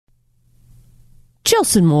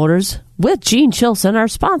Chilson Motors with Gene Chilson are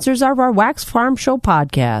sponsors of our Wax Farm Show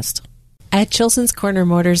podcast. At Chilson's Corner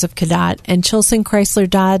Motors of Cadott and Chilson Chrysler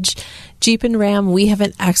Dodge Jeep and Ram, we have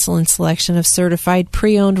an excellent selection of certified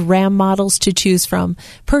pre-owned Ram models to choose from.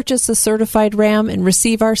 Purchase a certified Ram and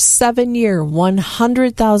receive our 7-year,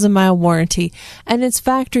 100,000-mile warranty and its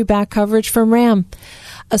factory-back coverage from Ram.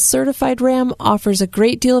 A certified Ram offers a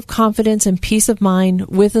great deal of confidence and peace of mind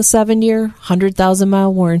with a 7-year,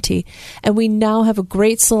 100,000-mile warranty. And we now have a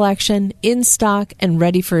great selection in stock and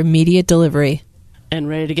ready for immediate delivery. And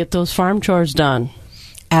ready to get those farm chores done.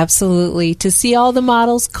 Absolutely. To see all the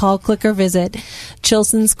models, call, click, or visit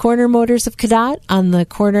Chilson's Corner Motors of Cadott on the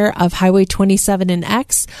corner of Highway 27 and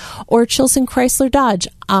X, or Chilson Chrysler Dodge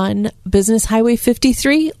on Business Highway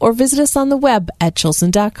 53, or visit us on the web at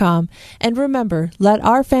chilson.com. And remember, let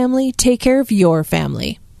our family take care of your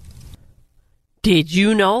family. Did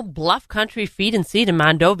you know Bluff Country Feed and Seed in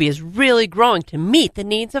Mondovi is really growing to meet the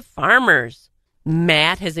needs of farmers?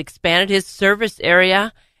 Matt has expanded his service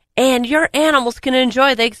area, and your animals can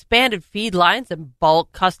enjoy the expanded feed lines and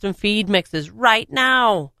bulk custom feed mixes right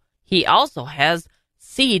now. He also has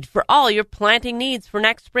seed for all your planting needs for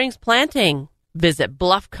next spring's planting. Visit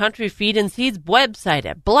Bluff Country Feed and Seed's website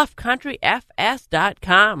at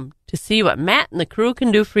bluffcountryfs.com to see what Matt and the crew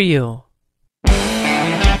can do for you.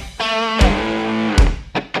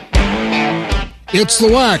 It's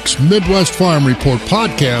the Wax Midwest Farm Report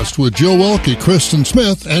podcast with Joe Welke, Kristen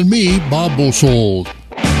Smith, and me, Bob Bosold.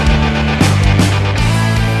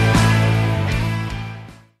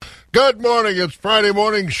 Good morning. It's Friday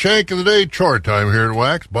morning, Shank of the Day, chore time here at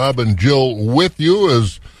Wax. Bob and Jill with you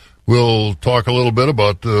as we'll talk a little bit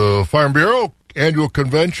about the Farm Bureau annual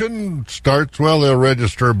convention. Starts, well, they'll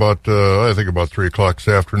register about 3 o'clock this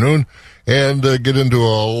afternoon. And get into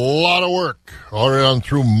a lot of work all the way on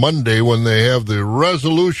through Monday when they have the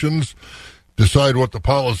resolutions, decide what the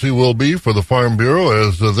policy will be for the Farm Bureau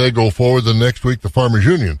as they go forward. The next week, the Farmers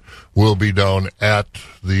Union will be down at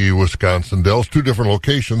the Wisconsin Dells. 2 different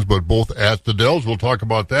locations, but both at the Dells. We'll talk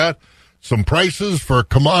about that. Some prices for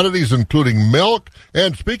commodities, including milk.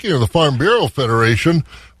 And speaking of the Farm Bureau Federation,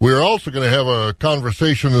 we're also going to have a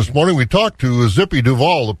conversation this morning. We talked to Zippy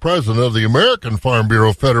Duval, the president of the American Farm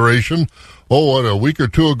Bureau Federation, a week or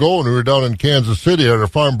 2 ago when we were down in Kansas City at our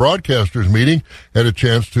farm broadcasters meeting. Had a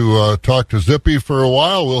chance to talk to Zippy for a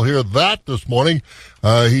while. We'll hear that this morning.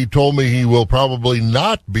 He told me he will probably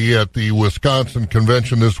not be at the Wisconsin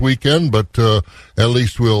convention this weekend, but at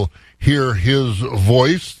least we'll hear his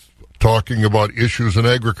voice talking about issues in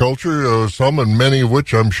agriculture, some and many of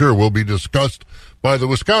which I'm sure will be discussed by the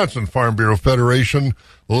Wisconsin Farm Bureau Federation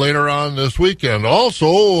later on this weekend.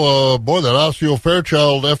 Also, that Osseo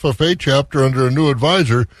Fairchild FFA chapter under a new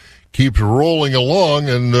advisor keeps rolling along,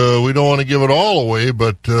 and we don't want to give it all away,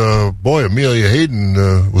 but Amelia Hayden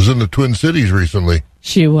was in the Twin Cities recently.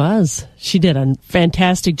 She was. She did a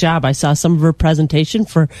fantastic job. I saw some of her presentation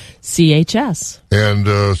for CHS. And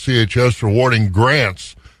CHS rewarding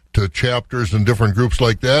grants to chapters and different groups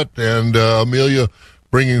like that, and Amelia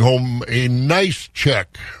bringing home a nice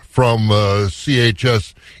check from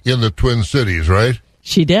CHS in the Twin Cities, right?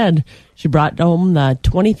 She did. She brought home the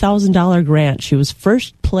 $20,000 grant. She was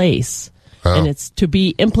first place, and it's to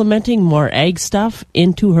be implementing more ag stuff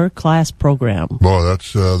into her class program. Well,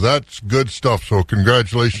 that's good stuff. So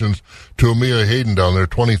congratulations to Amelia Hayden down there.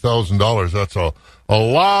 $20,000. That's a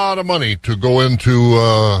lot of money to go into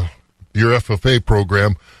your FFA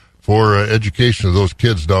program for education of those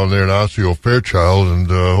kids down there in Osseo Fairchild, and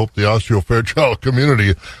hope the Osseo Fairchild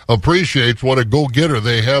community appreciates what a go-getter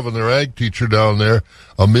they have in their ag teacher down there,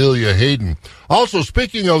 Amelia Hayden. Also,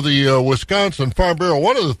 speaking of the Wisconsin Farm Bureau,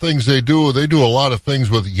 one of the things they do a lot of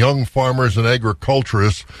things with young farmers and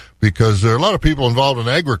agriculturists, because there are a lot of people involved in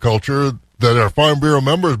agriculture that are Farm Bureau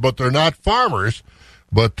members, but they're not farmers.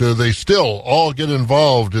 But they still all get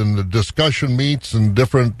involved in the discussion meets and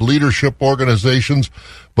different leadership organizations.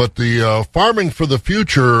 But the Farming for the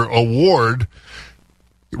Future Award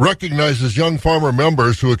recognizes young farmer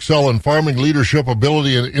members who excel in farming leadership,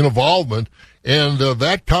 ability, and involvement. And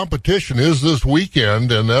that competition is this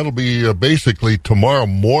weekend, and that'll be basically tomorrow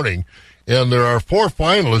morning. And there are 4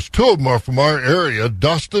 finalists. 2 of them are from our area,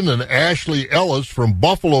 Dustin and Ashley Ellis from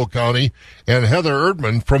Buffalo County and Heather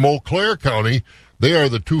Erdman from Eau Claire County. They are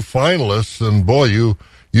the 2 finalists, and boy,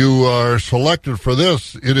 you are selected for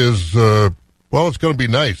this. It is, it's going to be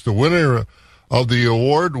nice. The winner of the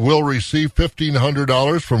award will receive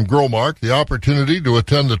 $1,500 from Growmark, the opportunity to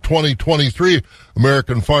attend the 2023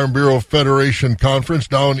 American Farm Bureau Federation Conference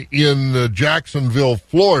down in Jacksonville,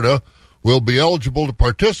 Florida, will be eligible to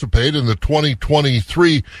participate in the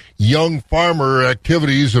 2023 Young Farmer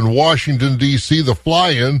activities in Washington, D.C. The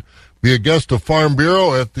fly-in, be a guest of Farm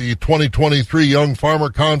Bureau at the 2023 Young Farmer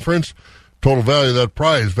Conference. Total value of that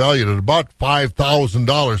prize valued at about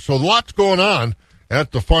 $5,000. So lots going on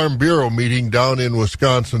at the Farm Bureau meeting down in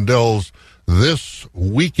Wisconsin Dells this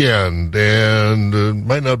weekend. And it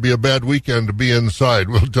might not be a bad weekend to be inside.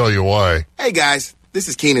 We'll tell you why. Hey, guys. This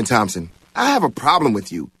is Keenan Thompson. I have a problem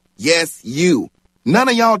with you. Yes, you. None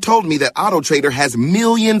of y'all told me that AutoTrader has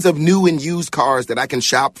millions of new and used cars that I can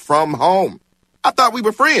shop from home. I thought we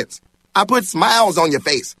were friends. I put smiles on your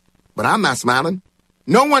face, but I'm not smiling.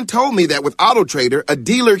 No one told me that with AutoTrader, a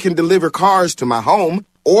dealer can deliver cars to my home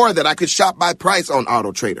or that I could shop by price on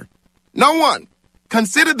AutoTrader. No one.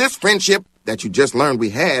 Consider this friendship that you just learned we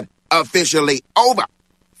had officially over.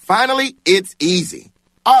 Finally, it's easy.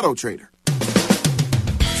 AutoTrader.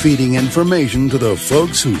 Feeding information to the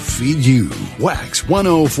folks who feed you. Wax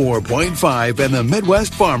 104.5 and the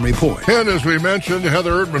Midwest Farm Report. And as we mentioned,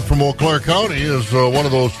 Heather Erdman from Eau Claire County is one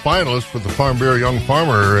of those finalists for the Farm Bureau Young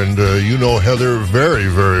Farmer. And you know Heather very,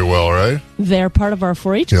 very well, right? They're part of our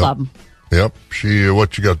 4-H club. Yep. She,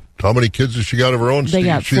 what you got? How many kids has she got of her own? They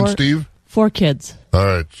got she and Steve? 4 kids. All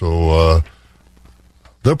right. So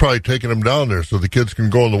they're probably taking them down there so the kids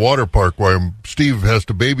can go in the water park while Steve has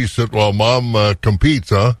to babysit while Mom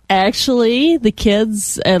competes, huh? Actually, the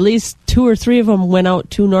kids, at least 2 or 3 of them, went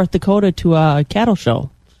out to North Dakota to a cattle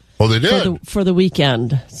show. Oh, they did? For the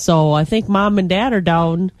weekend. So I think Mom and Dad are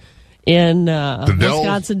down in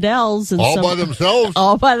Wisconsin Dells. And all by themselves?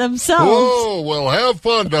 All by themselves. Oh, well, have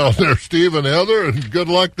fun down there, Steve and Heather, and good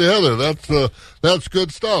luck to Heather. That's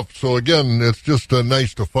good stuff. So, again, it's just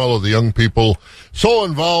nice to follow the young people so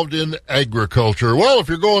involved in agriculture. Well, if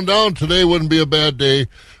you're going down today, wouldn't be a bad day.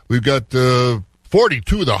 We've got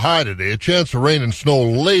 42 the high today, a chance of rain and snow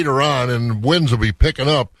later on, and winds will be picking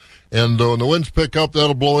up. And when the winds pick up,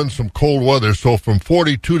 that'll blow in some cold weather. So from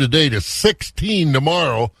 42 today to 16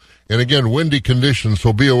 tomorrow. And again, windy conditions,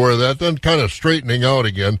 so be aware of that. Then kind of straightening out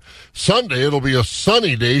again. Sunday, it'll be a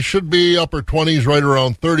sunny day. Should be upper 20s, right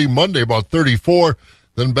around 30. Monday, about 34.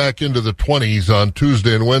 Then back into the 20s on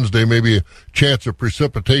Tuesday and Wednesday. Maybe a chance of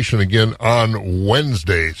precipitation again on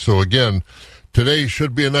Wednesday. So again, today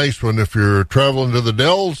should be a nice one. If you're traveling to the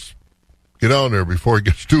Dells, get on there before it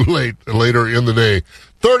gets too late later in the day.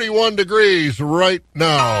 31 degrees right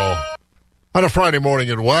now. On a Friday morning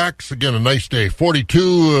at Wax, again, a nice day.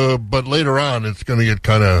 42, but later on it's going to get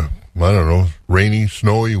kind of, I don't know, rainy,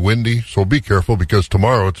 snowy, windy. So be careful because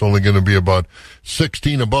tomorrow it's only going to be about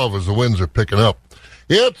 16 above as the winds are picking up.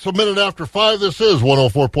 It's a minute after 5. This is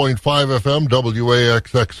 104.5 FM,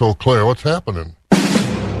 WAXX Eau Claire. What's happening?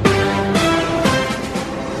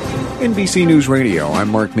 NBC News Radio, I'm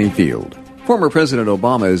Mark Mayfield. Former President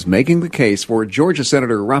Obama is making the case for Georgia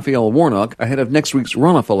Senator Raphael Warnock ahead of next week's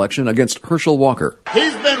runoff election against Herschel Walker.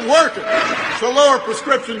 He's been working to lower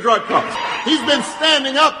prescription drug costs. He's been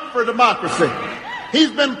standing up for democracy. He's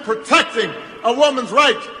been protecting a woman's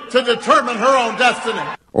right to determine her own destiny.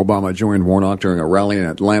 Obama joined Warnock during a rally in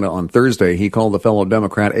Atlanta on Thursday. He called the fellow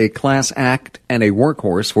Democrat a class act and a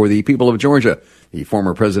workhorse for the people of Georgia. The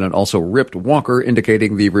former president also ripped Walker,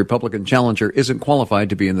 indicating the Republican challenger isn't qualified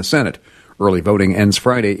to be in the Senate. Early voting ends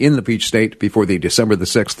Friday in the Peach State before the December the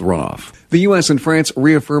 6th runoff. The U.S. and France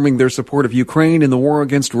reaffirming their support of Ukraine in the war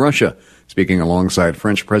against Russia. Speaking alongside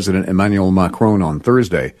French President Emmanuel Macron on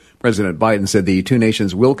Thursday, President Biden said the two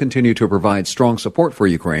nations will continue to provide strong support for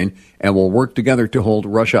Ukraine and will work together to hold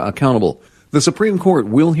Russia accountable. The Supreme Court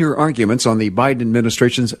will hear arguments on the Biden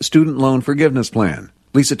administration's student loan forgiveness plan.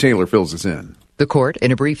 Lisa Taylor fills us in. The court,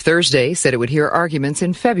 in a brief Thursday, said it would hear arguments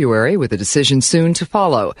in February with a decision soon to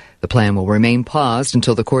follow. The plan will remain paused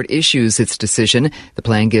until the court issues its decision. The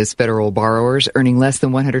plan gives federal borrowers earning less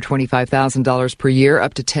than $125,000 per year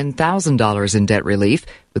up to $10,000 in debt relief,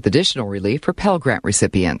 with additional relief for Pell Grant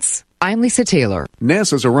recipients. I'm Lisa Taylor.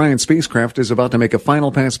 NASA's Orion spacecraft is about to make a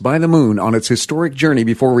final pass by the moon on its historic journey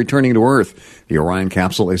before returning to Earth. The Orion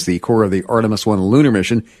capsule is the core of the Artemis 1 lunar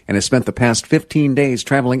mission and has spent the past 15 days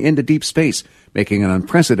traveling into deep space, making an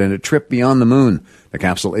unprecedented trip beyond the moon. The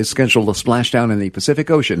capsule is scheduled to splash down in the Pacific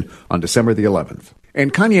Ocean on December the 11th.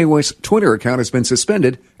 And Kanye West's Twitter account has been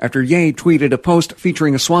suspended after Ye tweeted a post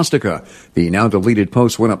featuring a swastika. The now-deleted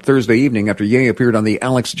post went up Thursday evening after Ye appeared on the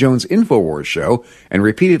Alex Jones InfoWars show and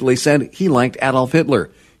repeatedly said he liked Adolf Hitler.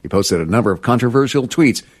 He posted a number of controversial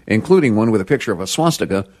tweets, including one with a picture of a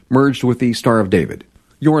swastika merged with the Star of David.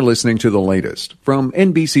 You're listening to the latest from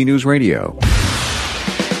NBC News Radio.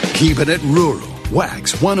 Keeping it rural.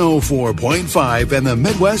 Wax 104.5 and the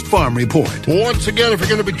Midwest Farm Report. Once again, if you're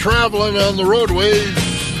going to be traveling on the roadways,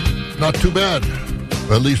 not too bad,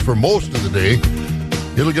 at least for most of the day.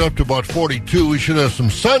 It'll get up to about 42. We should have some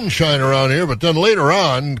sunshine around here, but then later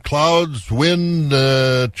on, clouds, wind,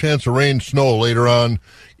 chance of rain, snow later on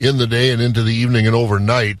in the day and into the evening and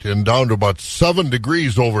overnight, and down to about 7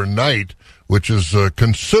 degrees overnight, which is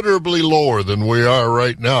considerably lower than we are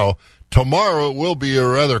right now. Tomorrow it will be a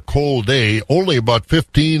rather cold day, only about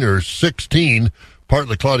 15 or 16,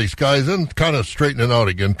 partly cloudy skies, and kind of straightening out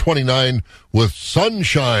again. 29 with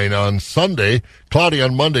sunshine on Sunday, cloudy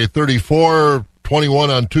on Monday, 34, 21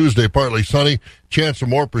 on Tuesday, partly sunny. Chance of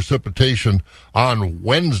more precipitation on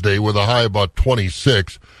Wednesday with a high about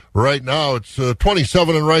 26. Right now it's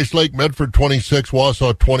 27 in Rice Lake, Medford 26,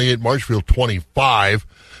 Wausau 28, Marshfield 25.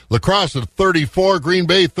 La Crosse at 34, Green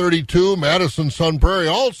Bay 32, Madison Sun Prairie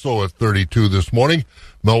also at 32 this morning,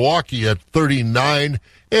 Milwaukee at 39,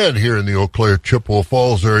 and here in the Eau Claire, Chippewa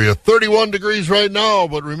Falls area, 31 degrees right now,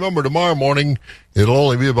 but remember tomorrow morning it'll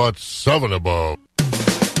only be about 7 above.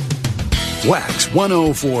 Wax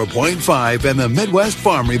 104.5 and the Midwest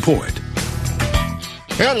Farm Report.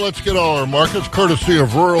 And let's get all our markets courtesy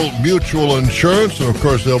of Rural Mutual Insurance, and of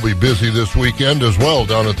course they'll be busy this weekend as well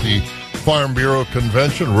down at the Farm Bureau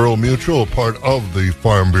Convention. Rural Mutual, part of the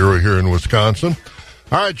Farm Bureau here in Wisconsin.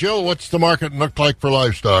 All right, Jill, what's the market look like for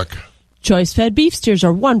livestock? Choice-fed beef steers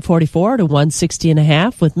are 144 to 160 and a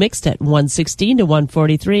half, with mixed at 116 to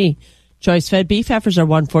 143. Choice-fed beef heifers are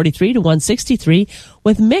 143 to 163,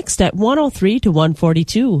 with mixed at 103 to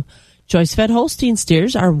 142. Choice-fed Holstein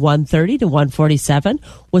steers are 130 to 147,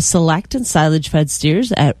 with select and silage-fed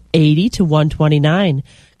steers at 80 to 129.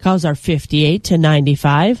 Cows are 58 to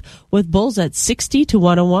 95, with bulls at 60 to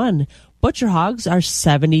 101. Butcher hogs are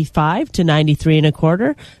 75 to 93 and a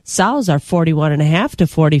quarter. Sows are 41 and a half to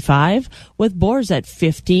 45, with boars at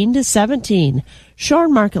 15 to 17.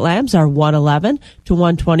 Shorn market lambs are 111 to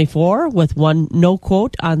 124, with one no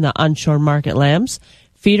quote on the unshorn market lambs.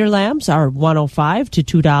 Feeder lambs are $105 to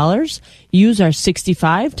 $2. Ewes are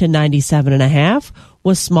 65 to 97 and a half,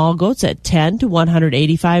 with small goats at $10 to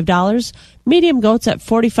 $185. Medium goats at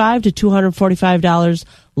 $45 to $245.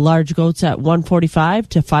 Large goats at $145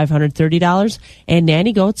 to $530, and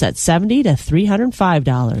nanny goats at $70 to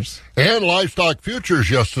 $305. And livestock futures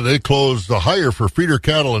yesterday closed the higher for feeder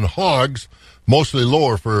cattle and hogs, mostly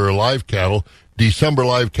lower for live cattle. December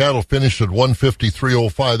live cattle finished at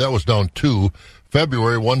 153.05. That was down 2.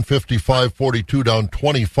 February 155.42, down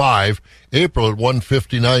 25. April at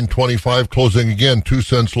 159.25, closing again 2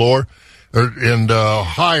 cents lower. And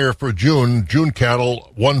higher for June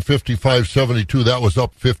cattle 155.72. That was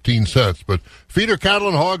up 15 cents. But feeder cattle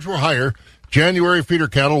and hogs were higher. January feeder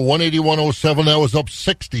cattle 181.07. That was up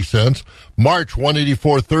 60 cents. March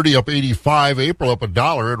 184.30, up 85. April up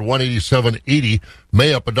 $1 at 187.80.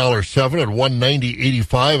 May up $1.07 at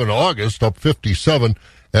 190.85. And August up 57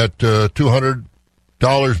 at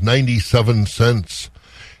 $200.97.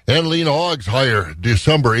 And lean hogs higher.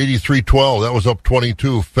 December 83.12. That was up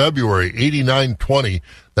 22. February 89.20.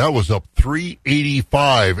 That was up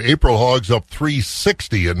 3.85. April hogs up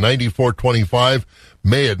 3.60 at 94.25.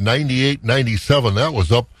 May at 98.97. That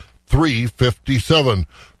was up 3.57.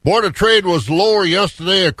 Board of Trade was lower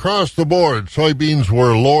yesterday across the board. Soybeans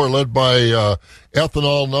were lower, led by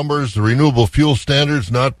ethanol numbers. The renewable fuel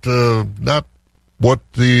standards not what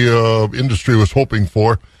the industry was hoping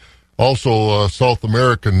for. Also, South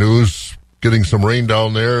American news, getting some rain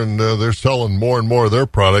down there, and they're selling more and more of their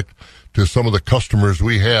product to some of the customers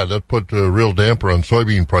we had. That put a real damper on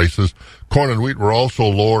soybean prices. Corn and wheat were also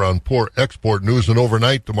lower on poor export news, and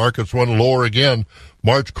overnight the markets went lower again.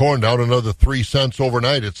 March corn down another 3 cents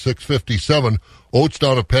overnight at $6.57. Oats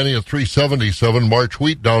down a penny at $3.77. March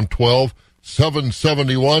wheat down 12,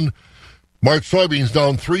 $7.71. March soybeans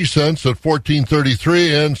down 3 cents at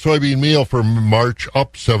 $14.33, and soybean meal for March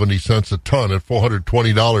up 70 cents a ton at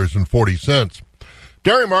 $420.40.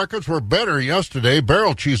 Dairy markets were better yesterday.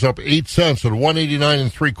 Barrel cheese up 8 cents at $189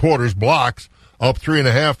 3/4. Blocks up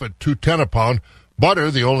 3.5 at $2.10 a pound. Butter,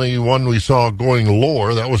 the only one we saw going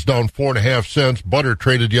lower, that was down 4.5 cents. Butter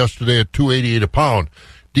traded yesterday at $2.88 a pound.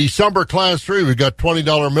 December Class 3, we got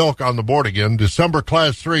 $20 milk on the board again. December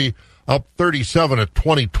Class 3 up 37 at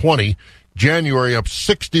 $20.20. January up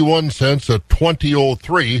 61 cents at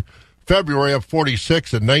 $20.03. February up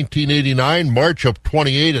 46 at $19.89. March up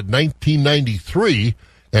 28 at $19.93.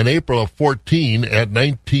 And April up 14 at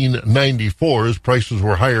 $19.94. As prices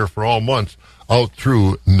were higher for all months out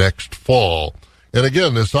through next fall. And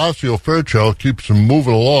again, this Osseo Fairchild keeps them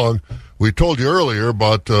moving along. We told you earlier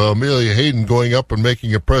about Amelia Hayden going up and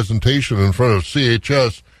making a presentation in front of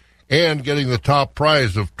CHS and getting the top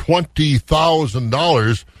prize of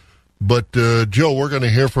 $20,000. But, Jill, we're going to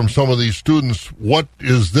hear from some of these students. What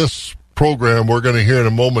is this program we're going to hear in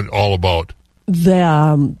a moment all about?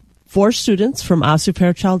 The 4 students from Osseo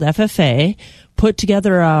Fairchild FFA put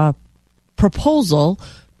together a proposal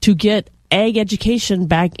to get ag education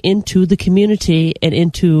back into the community and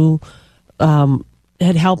into and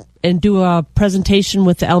help and do a presentation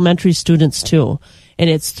with the elementary students too. And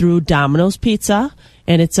it's through Domino's Pizza,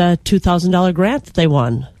 and it's a $2,000 grant that they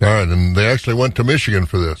won. All right, and they actually went to Michigan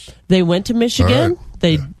for this. They went to Michigan.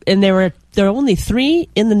 Right. There are only 3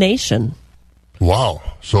 in the nation. Wow.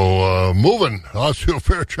 So moving. Osseo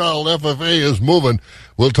Fairchild FFA is moving.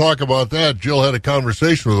 We'll talk about that. Jill had a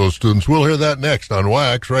conversation with those students. We'll hear that next on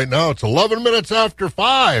Wax. Right now it's 11 minutes after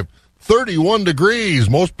 5. 31 degrees.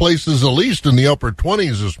 Most places at least in the upper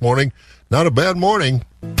 20s this morning. Not a bad morning.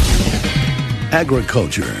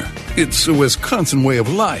 Agriculture. It's a Wisconsin way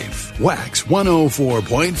of life. Wax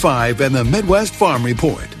 104.5 and the Midwest Farm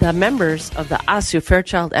Report. The members of the Osseo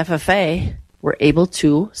Fairchild FFA were able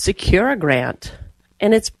to secure a grant,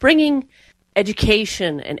 and it's bringing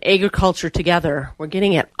education and agriculture together. We're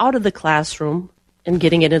getting it out of the classroom and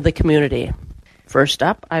getting it into the community. First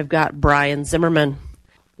up, I've got Brian Zimmerman.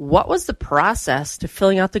 What was the process to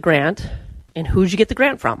filling out the grant, and who'd you get the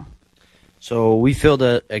grant from? So we filled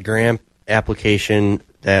a grant application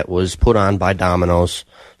that was put on by Domino's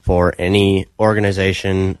for any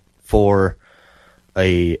organization for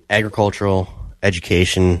a agricultural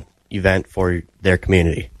education event for their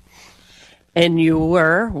community. And you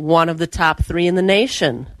were one of the top 3 in the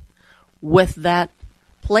nation. With that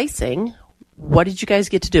placing, what did you guys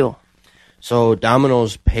get to do? So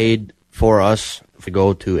Domino's paid for us to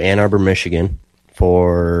go to Ann Arbor, Michigan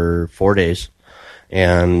for 4 days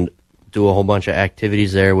and do a whole bunch of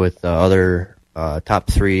activities there with other top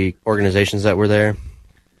 3 organizations that were there.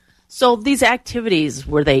 So these activities,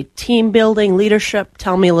 were they team building, leadership?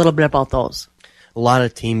 Tell me a little bit about those. A lot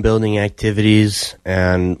of team building activities,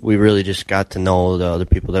 and we really just got to know the other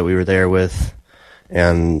people that we were there with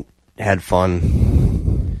and had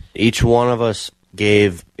fun. Each one of us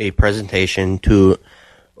gave a presentation to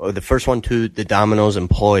the first one to the Domino's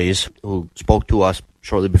employees who spoke to us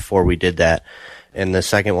shortly before we did that. And the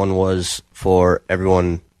second one was for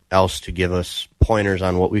everyone else to give us pointers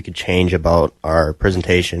on what we could change about our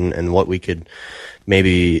presentation and what we could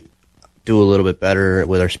maybe do a little bit better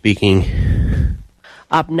with our speaking.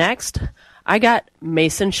 Up next, I got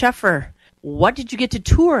Mason Sheffer. What did you get to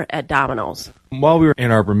tour at Domino's? While we were in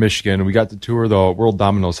Ann Arbor, Michigan, we got to tour the World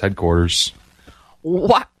Domino's headquarters.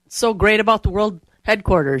 What's so great about the World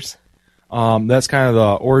headquarters? That's kind of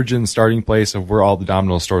the origin starting place of where all the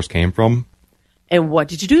Domino's stores came from. And what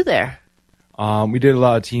did you do there? We did a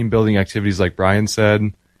lot of team building activities like Brian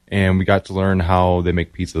said, and we got to learn how they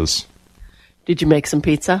make pizzas. Did you make some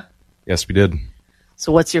pizza? Yes, we did.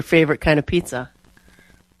 So what's your favorite kind of pizza?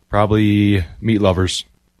 Probably meat lovers.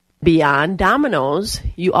 Beyond Domino's,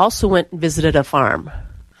 you also went and visited a farm.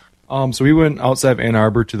 So we went outside of Ann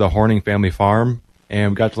Arbor to the Horning family farm,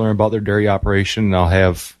 and we got to learn about their dairy operation, and I'll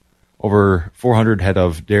have over 400 head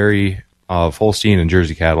of dairy of Holstein and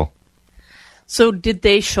Jersey cattle. So did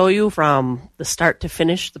they show you from the start to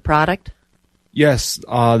finish the product? Yes,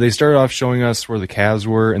 they started off showing us where the calves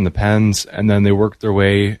were in the pens, and then they worked their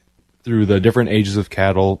way through the different ages of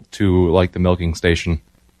cattle to like the milking station.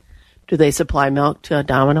 Do they supply milk to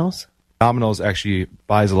Domino's? Domino's actually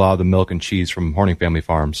buys a lot of the milk and cheese from Horning family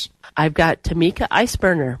farms. I've got Tamika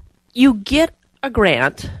Iceburner. You get a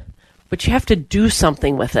grant, but you have to do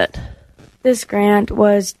something with it. This grant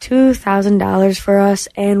was $2,000 for us,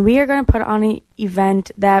 and we are going to put on an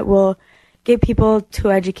event that will get people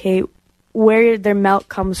to educate where their milk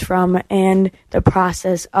comes from and the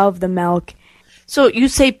process of the milk. So you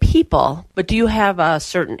say people, but do you have a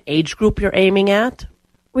certain age group you're aiming at?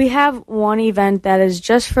 We have one event that is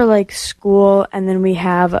just for like school, and then we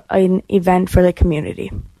have an event for the community.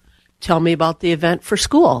 Tell me about the event for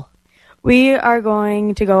school. We are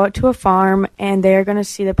going to go out to a farm, and they are going to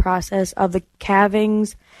see the process of the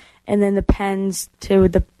calvings and then the pens to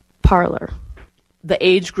the parlor. The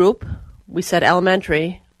age group, we said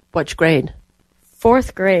elementary. Which grade?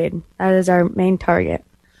 4th grade. That is our main target.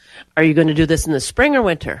 Are you going to do this in the spring or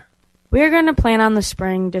winter? We are going to plan on the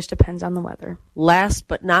spring. Just depends on the weather. Last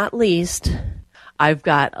but not least, I've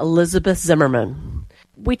got Elizabeth Zimmerman.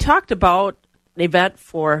 We talked about an event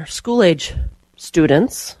for school-age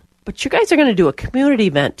students, but you guys are going to do a community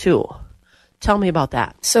event too. Tell me about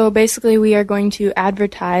that. So basically we are going to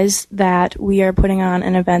advertise that we are putting on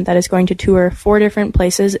an event that is going to tour 4 different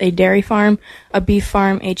places: a dairy farm, a beef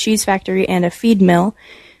farm, a cheese factory, and a feed mill.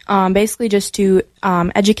 Basically just to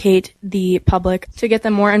educate the public to get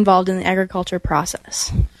them more involved in the agriculture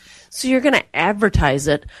process. So you're going to advertise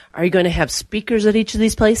it. Are you going to have speakers at each of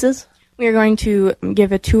these places? We are going to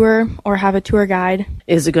give a tour or have a tour guide.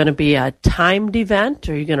 Is it going to be a timed event?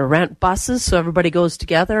 Are you going to rent buses so everybody goes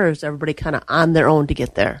together, or is everybody kind of on their own to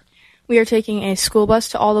get there? We are taking a school bus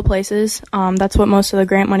to all the places. That's what most of the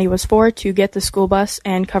grant money was for, to get the school bus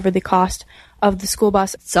and cover the cost of the school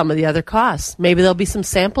bus. Some of the other costs. Maybe there'll be some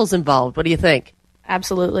samples involved. What do you think?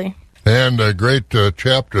 Absolutely. And a great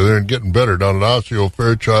chapter there and getting better down at Osseo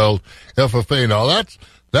Fairchild FFA. Now,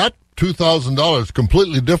 that $2,000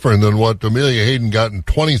 completely different than what Amelia Hayden got in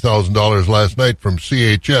 $20,000 last night from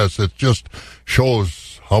CHS. It just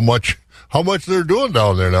shows how much they're doing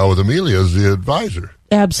down there now with Amelia as the advisor.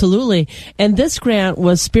 Absolutely. And this grant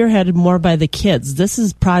was spearheaded more by the kids. This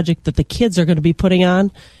is a project that the kids are going to be putting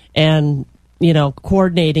on and,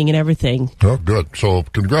 coordinating and everything. Oh, good. So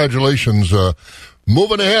congratulations.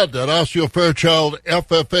 Moving ahead, that Osseo Fairchild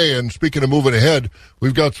FFA. And speaking of moving ahead,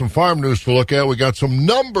 we've got some farm news to look at. We got some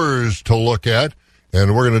numbers to look at.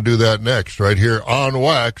 And we're going to do that next right here on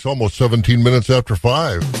Wax, almost 17 minutes after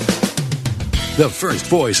 5. The first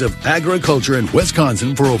voice of agriculture in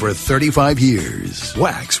Wisconsin for over 35 years.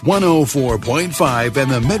 Wax 104.5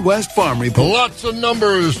 and the Midwest Farm Report. Lots of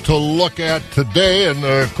numbers to look at today. And,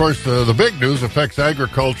 of course, the big news affects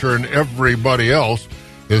agriculture and everybody else.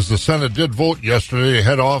 Is the Senate did vote yesterday to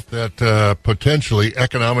head off that potentially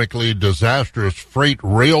economically disastrous freight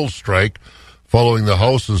rail strike following the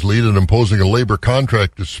House's lead in imposing a labor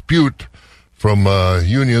contract dispute from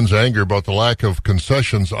unions' anger about the lack of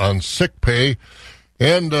concessions on sick pay.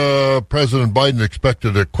 And President Biden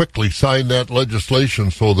expected to quickly sign that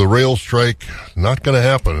legislation, so the rail strike not going to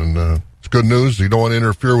happen. And it's good news. You don't want to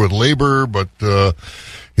interfere with labor, but,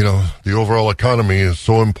 the overall economy is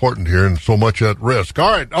so important here and so much at risk. All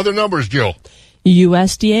right, other numbers, Jill.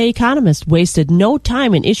 USDA economists wasted no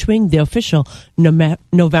time in issuing the official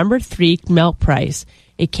November 3 milk price.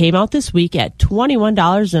 It came out this week at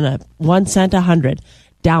 $21.01 a hundred,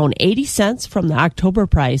 down 80 cents from the October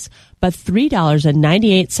price, but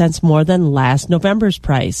 $3.98 more than last November's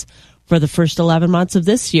price. For the first 11 months of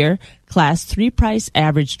this year, Class 3 price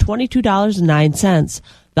averaged $22.09.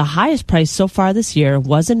 The highest price so far this year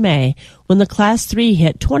was in May, when the Class 3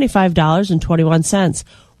 hit $25.21,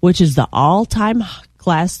 which is the all-time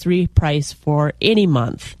Class 3 price for any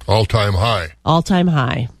month. All-time high. All-time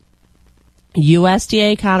high.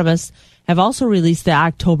 USDA economists have also released the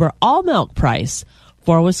October all-milk price.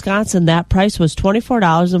 For Wisconsin, that price was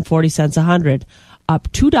 $24.40 a hundred, up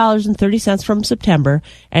 $2.30 from September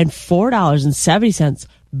and $4.70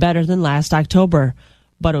 better than last October.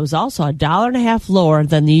 But it was also $1.50 lower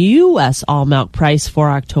than the U.S. all-milk price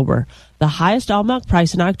for October. The highest all-milk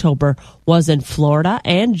price in October was in Florida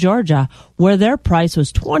and Georgia, where their price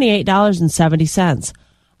was $28.70.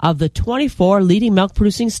 Of the 24 leading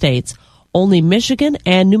milk-producing states, only Michigan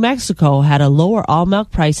and New Mexico had a lower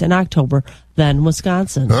all-milk price in October than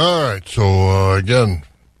Wisconsin. All right, so again,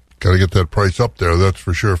 got to get that price up there, that's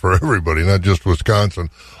for sure, for everybody, not just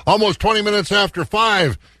Wisconsin. Almost 20 minutes after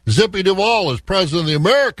 5, Zippy Duvall is president of the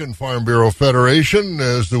American Farm Bureau Federation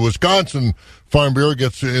as the Wisconsin Farm Bureau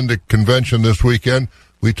gets into convention this weekend.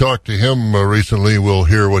 We talked to him recently. We'll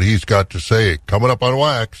hear what he's got to say. Coming up on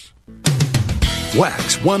Wax.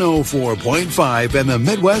 Wax 104.5 and the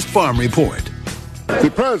Midwest Farm Report. The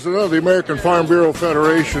president of the American Farm Bureau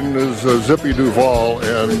Federation is Zippy Duvall,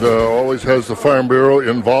 and always has the Farm Bureau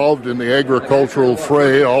involved in the agricultural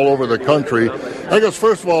fray all over the country. I guess,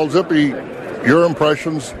 first of all, Zippy, your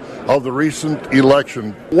impressions of the recent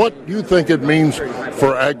election. What do you think it means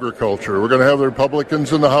for agriculture? We're going to have the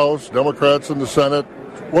Republicans in the House, Democrats in the Senate.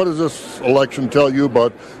 What does this election tell you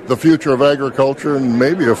about the future of agriculture and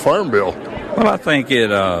maybe a farm bill? Well, I think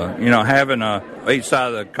it, having each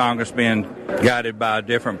side of the Congress being guided by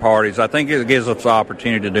different parties, I think it gives us the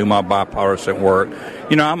opportunity to do more bipartisan work.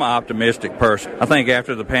 I'm an optimistic person. I think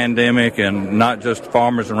after the pandemic, and not just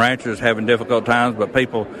farmers and ranchers having difficult times, but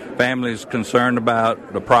families concerned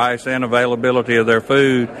about the price and availability of their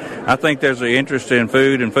food, I think there's an interest in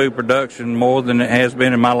food and food production more than it has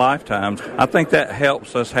been in my lifetime. I think that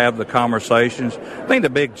helps us have the conversations. I think the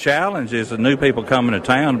big challenge is the new people coming to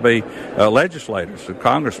town to be legislators,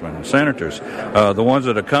 congressmen, senators. The ones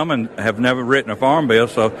that are coming have never written a farm bill,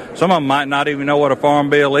 so some of them might not even know what a farm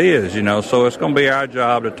bill is, so it's going to be our job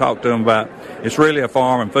to talk to them about it's really a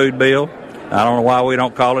farm and food bill. I don't know why we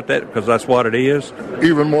don't call it that, because that's what it is.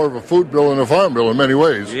 Even more of a food bill than a farm bill in many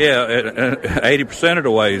ways. Yeah, 80% of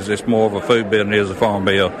the ways it's more of a food bill than it is a farm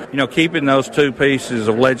bill. Keeping those two pieces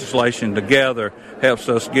of legislation together helps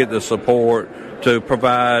us get the support to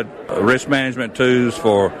provide risk management tools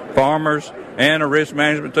for farmers, and a risk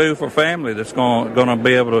management tool for family that's going to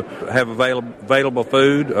be able to have available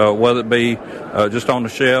food, whether it be just on the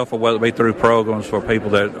shelf or whether it be through programs for people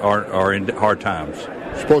that are in hard times.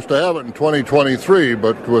 Supposed to have it in 2023,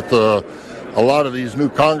 but with a lot of these new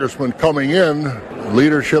congressmen coming in,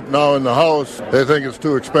 leadership now in the House, they think it's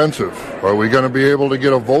too expensive. Are we going to be able to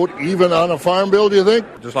get a vote even on a farm bill, do you think?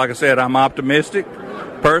 Just like I said, I'm optimistic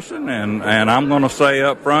person, and I'm going to say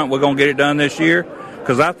up front we're going to get it done this year,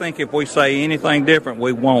 because I think if we say anything different,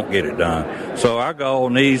 we won't get it done. So our goal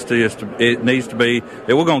needs to be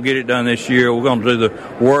that we're going to get it done this year. We're going to do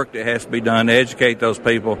the work that has to be done to educate those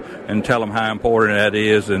people and tell them how important that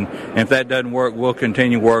is. And if that doesn't work, we'll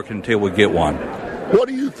continue working until we get one. What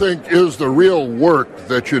do you think is the real work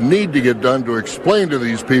that you need to get done to explain to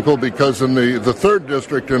these people? Because in the 3rd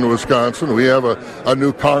district in Wisconsin, we have a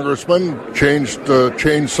new congressman, changed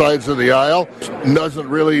sides of the aisle, doesn't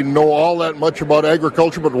really know all that much about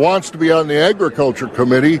agriculture, but wants to be on the agriculture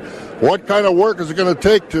committee. What kind of work is it going to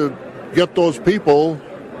take to get those people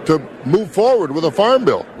to move forward with a farm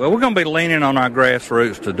bill? Well, we're going to be leaning on our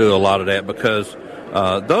grassroots to do a lot of that, because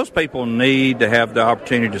those people need to have the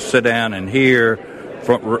opportunity to sit down and hear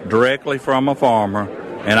directly from a farmer,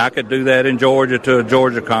 and I could do that in Georgia to a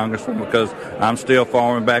Georgia congressman because I'm still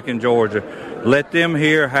farming back in Georgia. Let them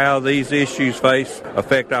hear how these issues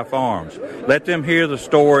affect our farms. Let them hear the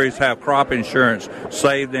stories how crop insurance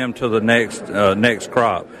saved them to the next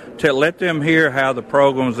crop. Let them hear how the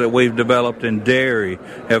programs that we've developed in dairy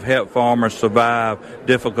have helped farmers survive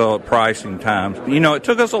difficult pricing times. You know, it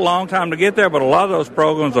took us a long time to get there, but a lot of those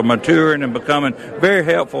programs are maturing and becoming very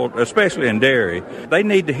helpful, especially in dairy. They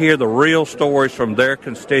need to hear the real stories from their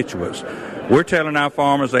constituents. We're telling our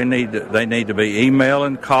farmers they need to be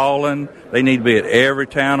emailing, calling. They need to be at every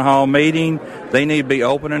town hall meeting. They need to be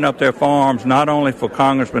opening up their farms not only for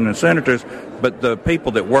congressmen and senators, but the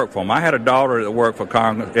people that work for them. I had a daughter that worked for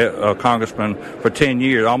a congressman for 10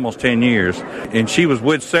 years, almost 10 years, and she was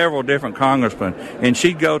with several different congressmen, and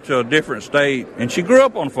she'd go to a different state, and she grew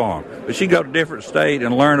up on a farm, but she'd go to a different state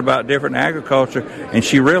and learn about different agriculture, and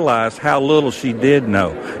she realized how little she did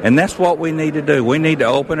know. And that's what we need to do. We need to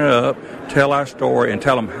open it up, tell our story, and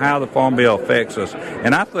tell them how the Farm Bill affects us.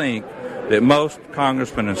 And I think that most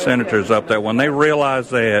congressmen and senators up there, when they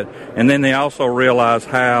realize that, and then they also realize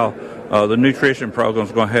how the nutrition program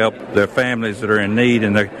is going to help their families that are in need,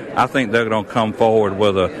 and I think they're going to come forward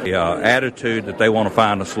with a attitude that they want to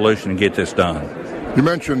find a solution and get this done. You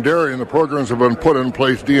mentioned dairy, and the programs have been put in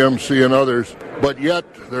place, DMC and others, but yet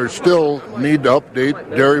there's still need to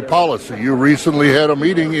update dairy policy. You recently had a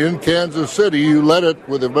meeting in Kansas City. You led it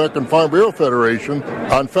with the American Farm Bureau Federation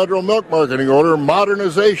on federal milk marketing order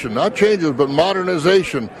modernization, not changes, but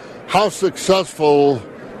modernization. How successful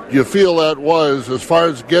do you feel that was as far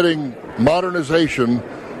as getting modernization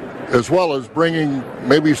as well as bringing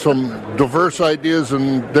maybe some diverse ideas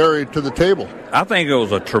in dairy to the table? I think it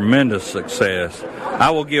was a tremendous success. I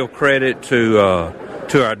will give credit to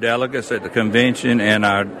our delegates at the convention and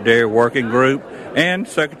our dairy working group and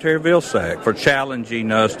Secretary Vilsack for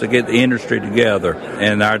challenging us to get the industry together.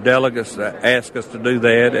 And our delegates asked us to do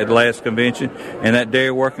that at the last convention, and that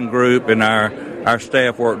dairy working group and our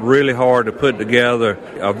staff worked really hard to put together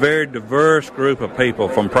a very diverse group of people,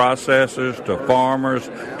 from processors to farmers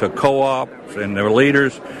to co-ops and their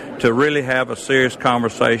leaders, to really have a serious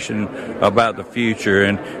conversation about the future.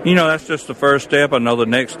 And, you know, that's just the first step. I know the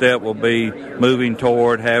next step will be moving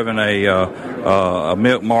toward having a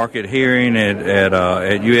milk market hearing at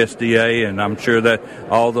USDA, and I'm sure that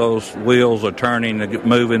all those wheels are turning to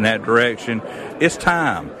move in that direction. It's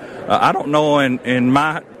time. I don't know in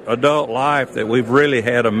my adult life that we've really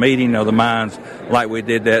had a meeting of the minds like we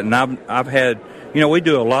did that. And I've had, you know, we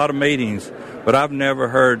do a lot of meetings, but I've never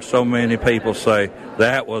heard so many people say,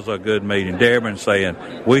 that was a good meeting. Dairymen saying,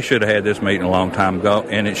 we should have had this meeting a long time ago,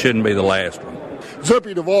 and it shouldn't be the last one.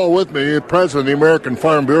 Zippy Duvall with me, President of the American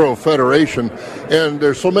Farm Bureau Federation, and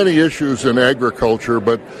there's so many issues in agriculture,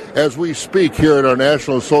 but as we speak here at our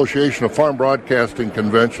National Association of Farm Broadcasting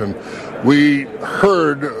Convention, we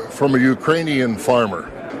heard from a Ukrainian farmer.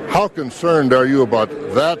 How concerned are you about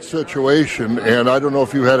that situation? And I don't know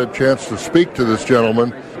if you had a chance to speak to this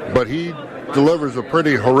gentleman, but he delivers a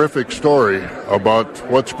pretty horrific story about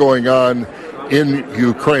what's going on in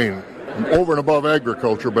Ukraine. Over and above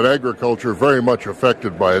agriculture, but agriculture very much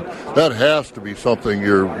affected by it. That has to be something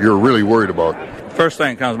you're really worried about. First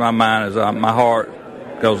thing that comes to my mind is my heart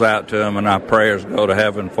goes out to them, and our prayers go to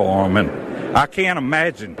heaven for them. And I can't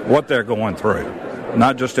imagine what they're going through,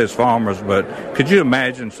 not just as farmers, but could you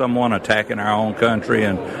imagine someone attacking our own country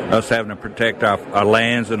and us having to protect our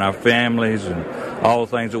lands and our families and all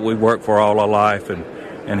the things that we worked for all our life? And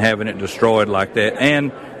and having it destroyed like that?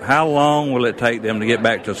 And how long will it take them to get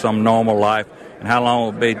back to some normal life? And how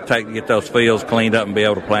long will it take to get those fields cleaned up and be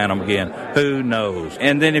able to plant them again? Who knows?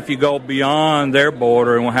 And then if you go beyond their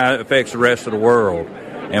border and how it affects the rest of the world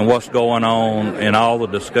and what's going on in all the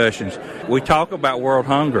discussions, we talk about world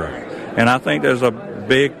hunger. And I think there's a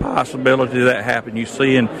big possibility that happen. You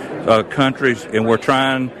see in countries, and we're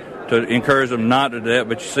trying to encourage them not to do that,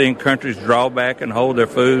 but you're seeing countries draw back and hold their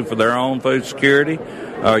food for their own food security.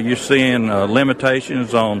 You're seeing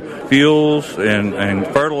limitations on fuels and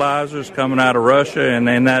fertilizers coming out of Russia and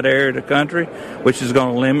in that area of the country, which is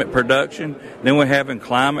going to limit production. Then we're having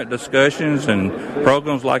climate discussions and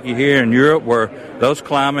programs like you hear in Europe where those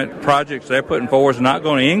climate projects they're putting forward is not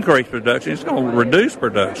going to increase production, it's going to reduce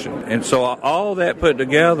production. And so all that put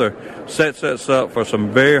together sets us up for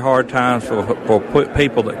some very hard times for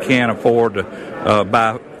people that can't afford to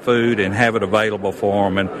buy food and have it available for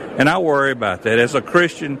them. And I worry about that. As a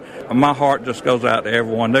Christian, my heart just goes out to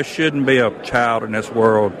everyone. There shouldn't be a child in this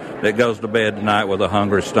world that goes to bed tonight with a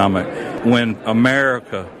hungry stomach. When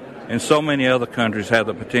America and so many other countries have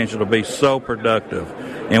the potential to be so productive,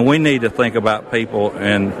 and we need to think about people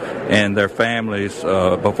and their families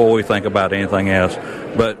before we think about anything else.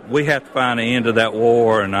 But we have to find an end to that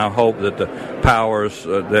war, and I hope that the powers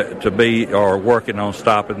are working on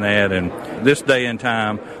stopping that. And this day and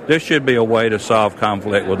time, there should be a way to solve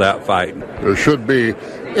conflict without fighting. There should be.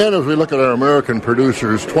 And as we look at our American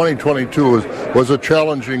producers, 2022 was a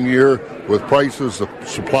challenging year with prices, the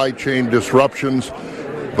supply chain disruptions.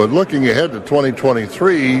 But looking ahead to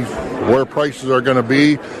 2023, where prices are going to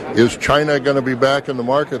be, is China going to be back in the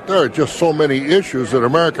market? There are just so many issues that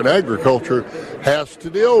American agriculture has to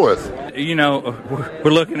deal with. You know,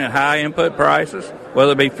 we're looking at high input prices,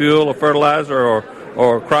 whether it be fuel or fertilizer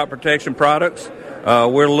or crop protection products.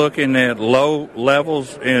 We're looking at low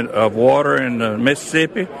levels of water in the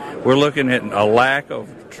Mississippi. We're looking at a lack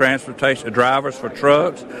of transportation drivers for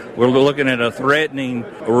trucks. We're looking at a threatening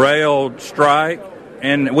rail strike.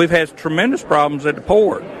 And we've had tremendous problems at the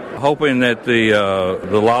port. Hoping that the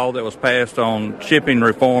law that was passed on Shipping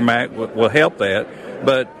Reform Act will help that.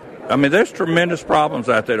 But, I mean, there's tremendous problems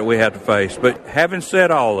out there that we have to face. But having said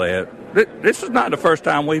all that, this is not the first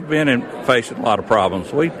time we've been facing a lot of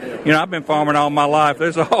problems. I've been farming all my life.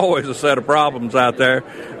 There's always a set of problems out there.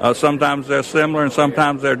 Sometimes they're similar and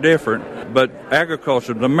sometimes they're different. But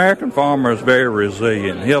agriculture, the American farmer is very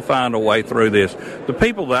resilient. He'll find a way through this. The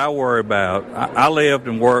people that I worry about, I lived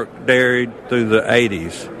and worked dairy through the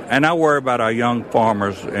 80s. And I worry about our young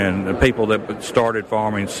farmers and the people that started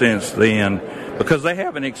farming since then because they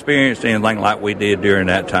haven't experienced anything like we did during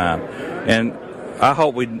that time. And I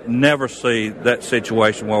hope we never see that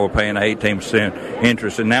situation where we're paying 18%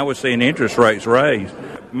 interest, and now we're seeing interest rates raised.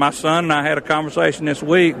 My son and I had a conversation this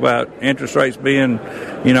week about interest rates being,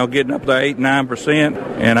 getting up to 8-9%,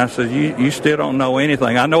 and I said, you still don't know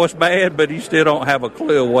anything. I know it's bad, but you still don't have a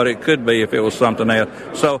clue what it could be if it was something else.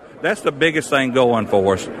 So that's the biggest thing going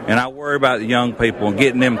for us, and I worry about the young people and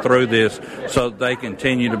getting them through this so that they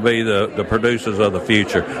continue to be the producers of the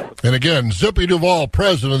future. And again, Zippy Duvall,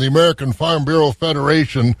 president of the American Farm Bureau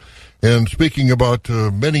Federation, and speaking about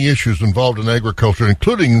many issues involved in agriculture,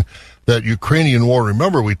 including that Ukrainian war.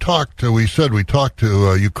 Remember, we talked to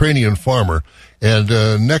a Ukrainian farmer,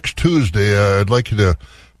 and next Tuesday, I'd like you to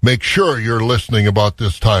make sure you're listening about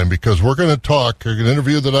this time, because we're going to talk, an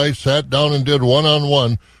interview that I sat down and did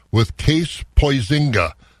one-on-one with Case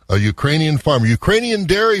Poizinga, a Ukrainian farmer, Ukrainian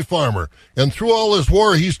dairy farmer. And through all this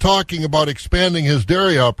war, he's talking about expanding his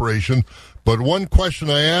dairy operation. But one question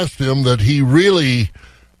I asked him that he really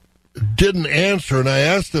didn't answer, and I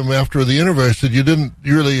asked him after the interview, I said, you didn't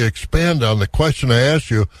really expand on the question I asked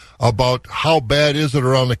you about how bad is it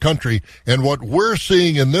around the country, and what we're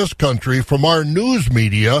seeing in this country from our news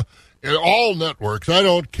media, all networks. I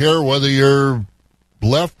don't care whether you're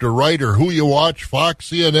left or right or who you watch, Fox,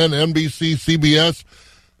 CNN, NBC, CBS.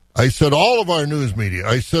 I said all of our news media.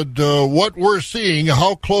 I said, what we're seeing,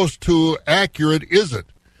 how close to accurate is it?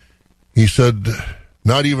 He said,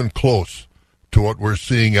 not even close to what we're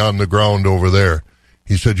seeing on the ground over there.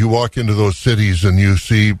 He said, you walk into those cities and you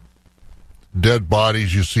see dead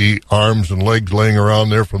bodies, you see arms and legs laying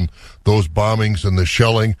around there from those bombings and the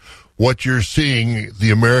shelling. What you're seeing,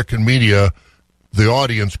 the American media, the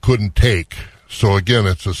audience couldn't take. So again,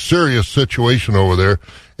 it's a serious situation over there,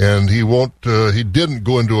 and he didn't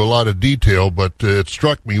go into a lot of detail, but it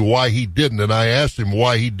struck me why he didn't, and I asked him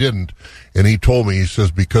why he didn't, and he told me, he says,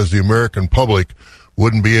 because the American public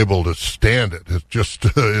wouldn't be able to stand it. It's just,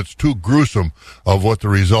 it's too gruesome of what the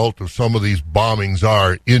result of some of these bombings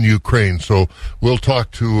are in Ukraine. So we'll talk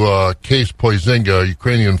to Case Poizinga, a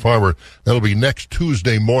Ukrainian farmer. That'll be next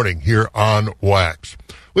Tuesday morning here on Wax.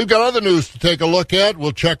 We've got other news to take a look at.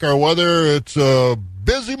 We'll check our weather. It's a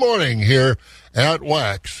busy morning here at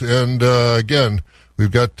Wax. And again,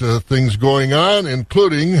 we've got things going on,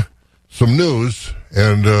 including some news.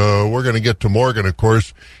 And we're going to get to Morgan, of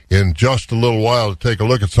course, in just a little while to take a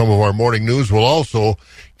look at some of our morning news. We'll also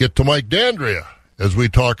get to Mike Dandria as we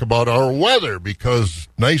talk about our weather, because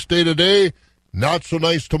nice day today, not so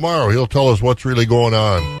nice tomorrow. He'll tell us what's really going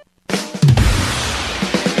on.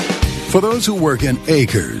 For those who work in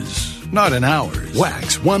acres, not in hours,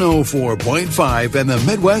 Wax 104.5 and the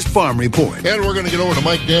Midwest Farm Report. And we're going to get over to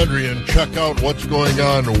Mike Dandria and check out what's going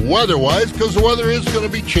on weather-wise, because the weather is going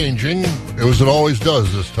to be changing, as it always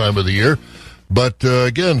does this time of the year. But,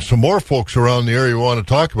 again, some more folks around the area we want to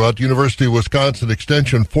talk about. The University of Wisconsin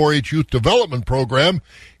Extension 4-H Youth Development Program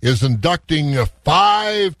is inducting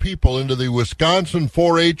 5 people into the Wisconsin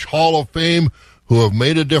 4-H Hall of Fame who have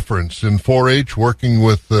made a difference in 4-H, working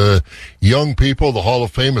with young people. The Hall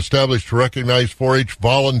of Fame established to recognize 4-H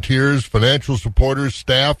volunteers, financial supporters,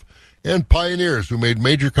 staff, and pioneers who made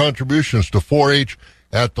major contributions to 4-H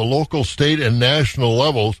at the local, state, and national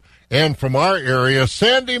levels. And from our area,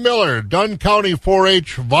 Sandy Miller, Dunn County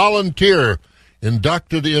 4-H volunteer,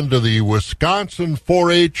 inducted into the Wisconsin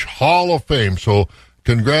 4-H Hall of Fame. So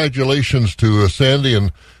congratulations to Sandy,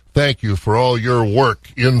 and thank you for all your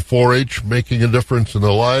work in 4-H, making a difference in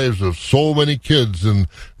the lives of so many kids in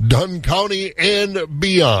Dunn County and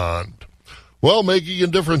beyond. Well, making a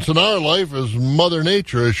difference in our life is Mother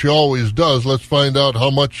Nature, as she always does. Let's find out how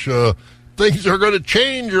much things are going to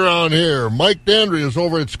change around here. Mike Dandria is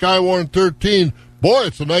over at Skywarn 13. Boy,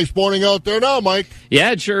 it's a nice morning out there now, Mike.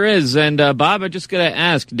 Yeah, it sure is. And, Bob, I just got to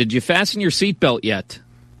ask, did you fasten your seatbelt yet?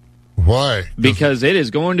 Why? Because it is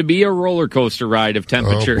going to be a roller coaster ride of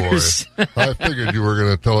temperatures. Oh, boy. I figured you were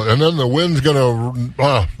going to tell it. And then the wind's going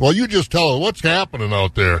to, well, you just tell us what's happening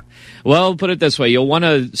out there. Well, put it this way. You'll want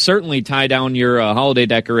to certainly tie down your holiday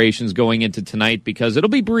decorations going into tonight, because it'll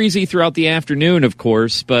be breezy throughout the afternoon, of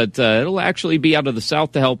course, but it'll actually be out of the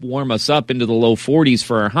south to help warm us up into the low 40s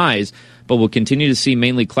for our highs. But we'll continue to see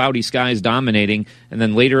mainly cloudy skies dominating. And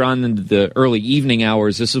then later on in the early evening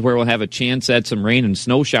hours, this is where we'll have a chance at some rain and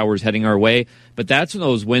snow showers heading our way. But that's when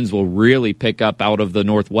those winds will really pick up out of the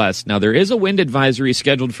northwest. Now, there is a wind advisory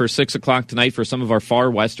scheduled for 6 o'clock tonight for some of our far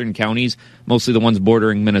western counties, mostly the ones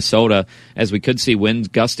bordering Minnesota, as we could see winds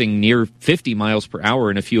gusting near 50 miles per hour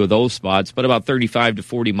in a few of those spots, but about 35 to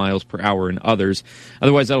 40 miles per hour in others.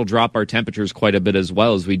 Otherwise, that'll drop our temperatures quite a bit as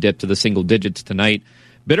well as we dip to the single digits tonight.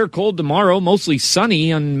 Bitter cold tomorrow, mostly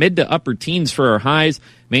sunny on mid to upper teens for our highs.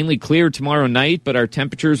 Mainly clear tomorrow night, but our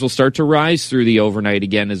temperatures will start to rise through the overnight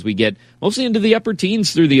again as we get mostly into the upper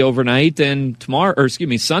teens through the overnight. And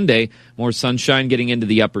Sunday, more sunshine getting into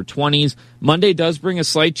the upper 20s. Monday does bring a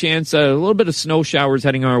slight chance, a little bit of snow showers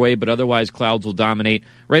heading our way, but otherwise clouds will dominate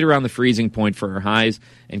right around the freezing point for our highs.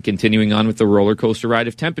 And continuing on with the roller coaster ride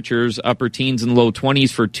of temperatures, upper teens and low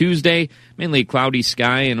 20s for Tuesday, mainly cloudy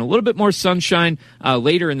sky and a little bit more sunshine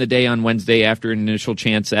later in the day on Wednesday after an initial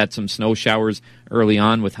chance at some snow showers early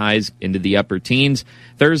on with highs into the upper teens.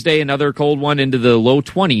 Thursday, another cold one into the low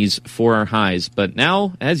 20s for our highs. But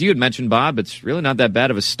now, as you had mentioned, Bob, it's really not that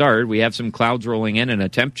bad of a start. We have some clouds rolling in and a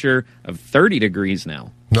temperature of 30 degrees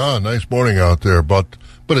now. Nice morning out there, but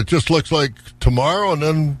it just looks like tomorrow and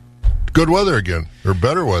then good weather again, or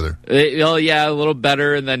better weather. Well, yeah, a little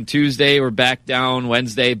better, and then Tuesday we're back down,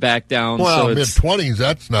 Wednesday back down. Well, so mid-20s,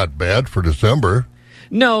 that's not bad for December.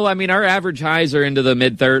 No, I mean, our average highs are into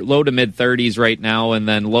the low to mid-30s right now, and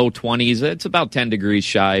then low 20s. It's about 10 degrees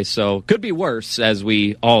shy, so could be worse, as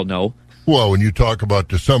we all know. Well, when you talk about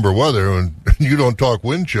December weather and you don't talk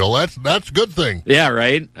wind chill, that's a good thing. Yeah,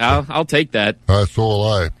 right. I'll take that. So will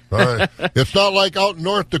I. All right. It's not like out in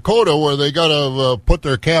North Dakota where they got to put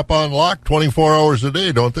their cap on lock 24 hours a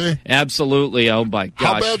day, don't they? Absolutely. Oh, my gosh.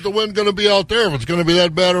 How bad's the wind going to be out there if it's going to be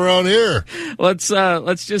that bad around here? Let's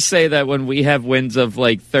just say that when we have winds of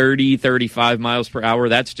like 30, 35 miles per hour,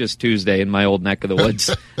 that's just Tuesday in my old neck of the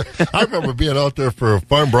woods. I remember being out there for a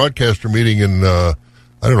farm broadcaster meeting in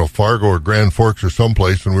I don't know, Fargo or Grand Forks or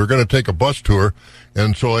someplace, and we were going to take a bus tour,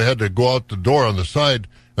 and so I had to go out the door on the side,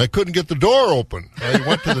 and I couldn't get the door open. I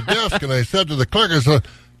went to the desk, and I said to the clerk, I said,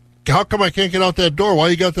 how come I can't get out that door? Why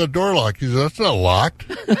you got that door locked? He said, that's not locked.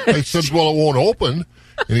 I said, well, it won't open.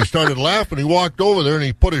 And he started laughing. He walked over there, and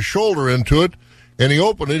he put his shoulder into it, And he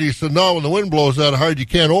opened it. He said, no, when the wind blows that hard, you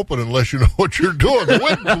can't open it unless you know what you're doing.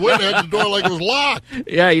 The wind had the door like it was locked.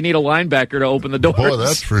 Yeah, you need a linebacker to open the doors. Boy,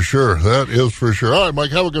 that's for sure. That is for sure. All right,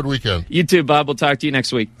 Mike, have a good weekend. You too, Bob. We'll talk to you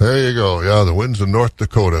next week. There you go. Yeah, the wind's in North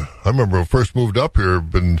Dakota. I remember when I first moved up here,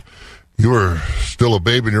 you were still a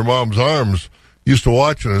babe in your mom's arms. Used to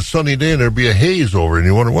watch on a sunny day, and there'd be a haze over, and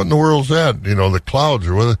you wonder, what in the world's that? You know, the clouds,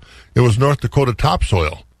 or whether it was North Dakota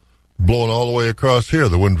topsoil blowing all the way across here.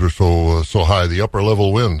 The winds were so high, the upper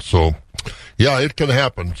level winds. So, yeah, it can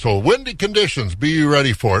happen. So, windy conditions, be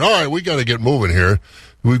ready for it. All right, we got to get moving here.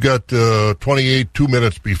 We've got 2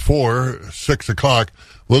 minutes before 6 o'clock.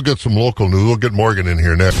 We'll get some local news. We'll get Morgan in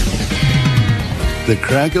here next. The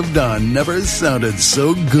crack of dawn never sounded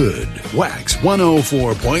so good. Wax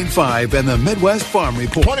 104.5 and the Midwest Farm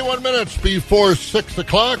Report. 21 minutes before 6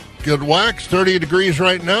 o'clock. At Wax, 30 degrees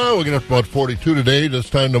right now. We're going to have about 42 today.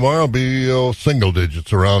 This time tomorrow will be single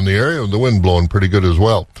digits around the area. The wind blowing pretty good as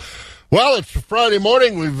well. Well, it's Friday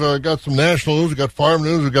morning. We've got some national news. We've got farm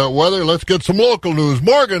news. We've got weather. Let's get some local news.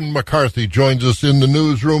 Morgan McCarthy joins us in the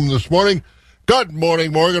newsroom this morning. Good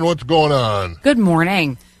morning, Morgan. What's going on? Good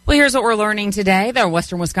morning. Well, here's what we're learning today. The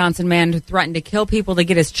Western Wisconsin man who threatened to kill people to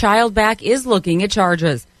get his child back is looking at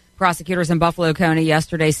charges. Prosecutors in Buffalo County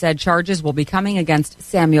yesterday said charges will be coming against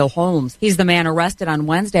Samuel Holmes. He's the man arrested on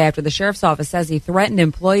Wednesday after the sheriff's office says he threatened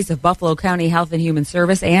employees of Buffalo County Health and Human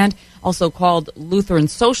Service and also called Lutheran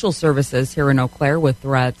Social Services here in Eau Claire with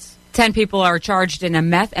threats. 10 people are charged in a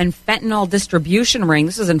meth and fentanyl distribution ring.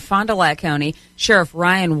 This is in Fond du Lac County. Sheriff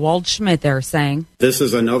Ryan Waldschmidt there saying, this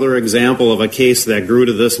is another example of a case that grew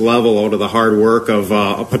to this level out of the hard work of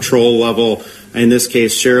a patrol level. In this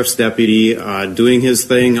case, sheriff's deputy doing his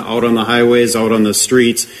thing out on the highways, out on the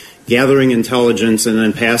streets, gathering intelligence and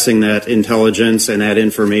then passing that intelligence and that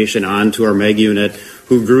information on to our MEG unit,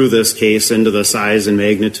 who grew this case into the size and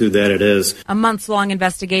magnitude that it is. A months-long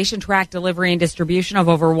investigation tracked delivery and distribution of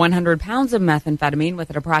over 100 pounds of methamphetamine with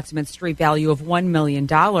an approximate street value of $1 million.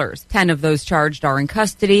 10 of those charged are in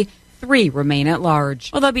custody. 3 remain at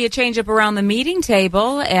large. Well, there'll be a change-up around the meeting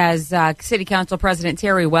table as City Council President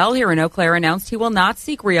Terry Well here in Eau Claire announced he will not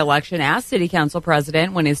seek re-election as City Council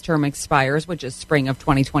President when his term expires, which is spring of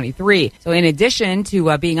 2023. So in addition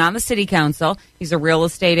to being on the City Council, he's a real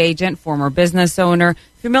estate agent, former business owner,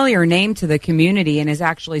 familiar name to the community, and has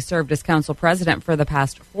actually served as council president for the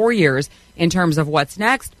past 4 years. In terms of what's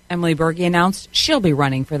next, Emily Berge announced she'll be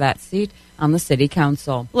running for that seat on the city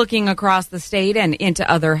council. Looking across the state and into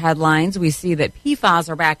other headlines, we see that PFAS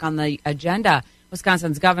are back on the agenda.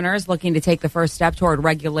 Wisconsin's governor is looking to take the first step toward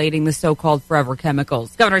regulating the so-called forever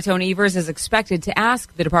chemicals. Governor Tony Evers is expected to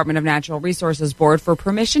ask the Department of Natural Resources Board for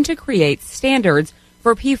permission to create standards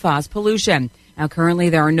for PFAS pollution. Now, currently,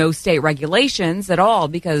 there are no state regulations at all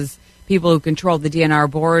because people who control the DNR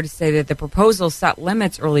board say that the proposal set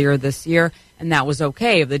limits earlier this year, and that was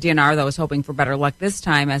okay. The DNR, though, is hoping for better luck this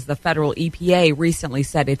time as the federal EPA recently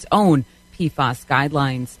set its own PFAS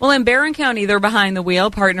guidelines. Well, in Barron County, they're behind the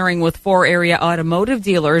wheel, partnering with 4 area automotive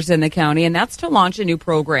dealers in the county, and that's to launch a new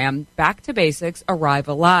program, Back to Basics, Arrive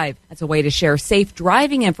Alive. That's a way to share safe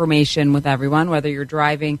driving information with everyone, whether you're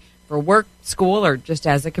driving for work, school, or just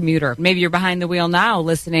as a commuter. Maybe you're behind the wheel now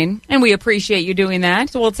listening, and we appreciate you doing that.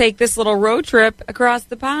 So we'll take this little road trip across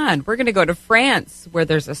the pond. We're going to go to France, where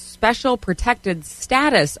there's a special protected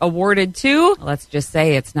status awarded to, let's just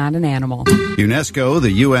say it's not an animal. UNESCO,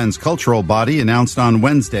 the UN's cultural body, announced on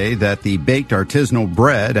Wednesday that the baked artisanal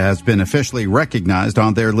bread has been officially recognized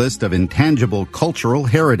on their list of intangible cultural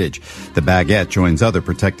heritage. The baguette joins other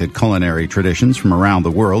protected culinary traditions from around the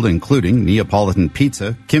world, including Neapolitan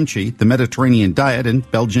pizza, kimchi, the Mediterranean diet, and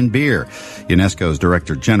Belgian beer. UNESCO's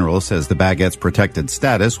Director General says the baguette's protected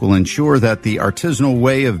status will ensure that the artisanal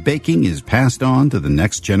way of baking is passed on to the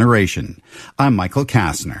next generation. I'm Michael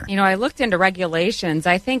Kastner. You know, I looked into regulations.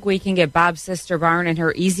 I think we can get Bob's sister Barn and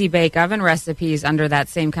her Easy Bake Oven recipes under that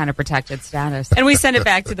same kind of protected status. And we send it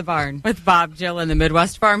back to the barn with Bob, Jill, and the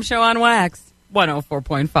Midwest Farm Show on Wax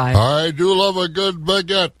 104.5. I do love a good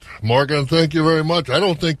baguette. Morgan, thank you very much. I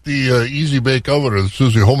don't think the Easy Bake Oven or the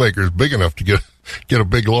Susie Homemaker is big enough to get a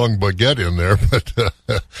big, long baguette in there,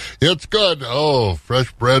 but it's good. Oh,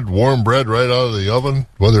 fresh bread, warm bread right out of the oven,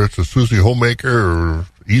 whether it's a Susie Homemaker or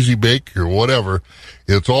Easy Bake or whatever.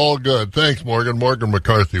 It's all good. Thanks, Morgan. Morgan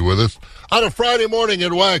McCarthy with us. On a Friday morning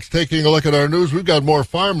at Wax, taking a look at our news. We've got more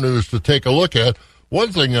farm news to take a look at.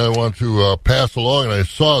 One thing I want to pass along, and I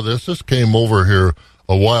saw this came over here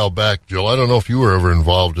a while back, Jill. I don't know if you were ever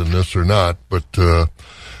involved in this or not, but the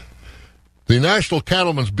National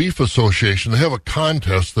Cattlemen's Beef Association, they have a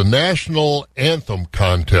contest, the National Anthem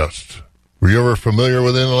Contest. Were you ever familiar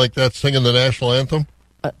with anything like that, singing the national anthem?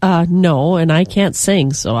 No, and I can't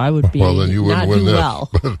sing, so I would be well. Then you wouldn't not win do this.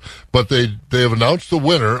 well. But they have announced the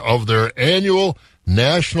winner of their annual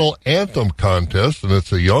National Anthem contest, and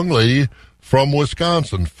it's a young lady from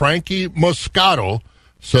Wisconsin. Frankie Moscato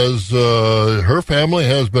says her family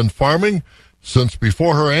has been farming since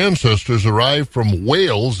before her ancestors arrived from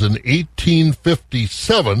Wales in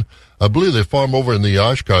 1857. I believe they farm over in the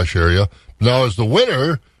Oshkosh area. Now, as the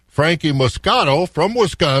winner, Frankie Moscato from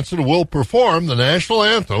Wisconsin will perform the national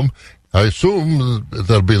anthem. I assume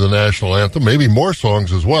that'll be the national anthem, maybe more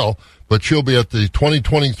songs as well. But she'll be at the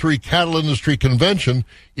 2023 Cattle Industry Convention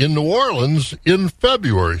in New Orleans in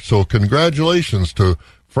February. So congratulations to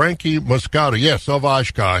Frankie Moscato, yes, of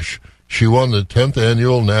Oshkosh. She won the 10th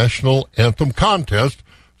annual National Anthem contest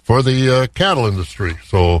for the cattle industry.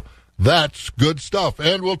 So that's good stuff.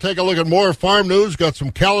 And we'll take a look at more farm news. Got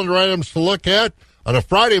some calendar items to look at on a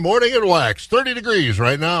Friday morning at Wax. 30 degrees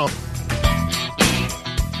right now.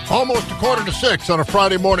 Almost 5:45 on a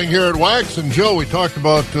Friday morning here at Wax. And, Joe, we talked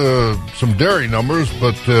about some dairy numbers,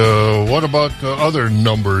 but what about other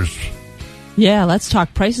numbers? Yeah, let's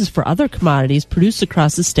talk prices for other commodities produced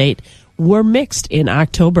across the state were mixed in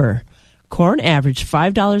October. Corn averaged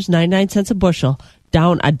 $5.99 a bushel,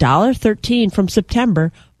 down $1.13 from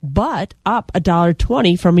September, but up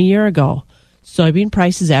 $1.20 from a year ago. Soybean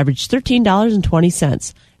prices averaged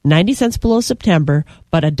 $13.20. 90 cents below September,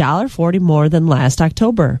 but $1.40 more than last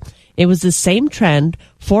October. It was the same trend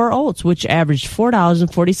for oats, which averaged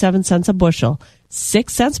 $4.47 a bushel,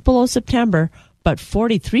 6 cents below September, but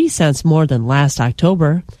 43 cents more than last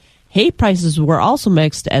October. Hay prices were also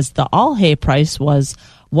mixed, as the all hay price was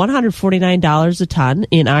 $149 a ton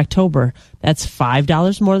in October. That's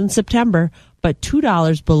 $5 more than September, but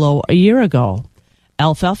 $2 below a year ago.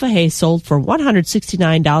 Alfalfa hay sold for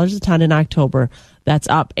 $169 a ton in October. That's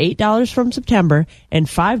up $8 from September and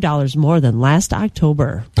 $5 more than last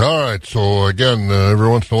October. All right. So, again, every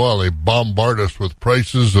once in a while they bombard us with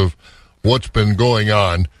prices of what's been going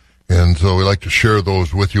on. And so we like to share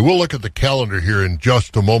those with you. We'll look at the calendar here in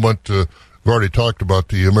just a moment. We've already talked about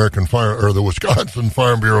the the Wisconsin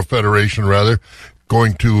Farm Bureau Federation,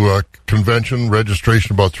 going to a convention,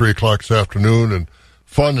 registration about 3 o'clock this afternoon, and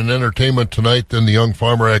fun and entertainment tonight. Then the Young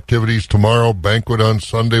Farmer activities tomorrow, banquet on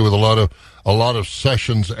Sunday with a lot of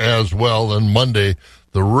sessions as well. Then Monday,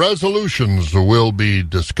 the resolutions will be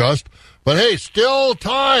discussed. But hey, still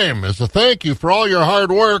time as a thank you for all your hard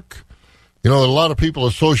work. You know, a lot of people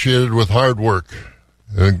associated with hard work,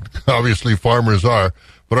 and obviously farmers are.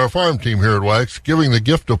 But our farm team here at Wax giving the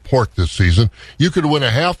gift of pork this season. You could win a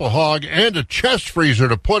half a hog and a chest freezer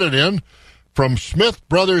to put it in from Smith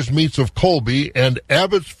Brothers Meats of Colby and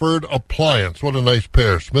Abbotsford Appliance. What a nice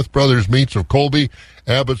pair. Smith Brothers Meats of Colby,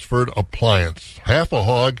 Abbotsford Appliance. Half a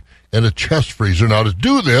hog and a chest freezer. Now, to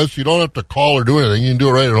do this, you don't have to call or do anything. You can do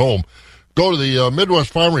it right at home. Go to the Midwest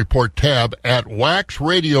Farm Report tab at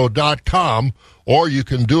waxradio.com, or you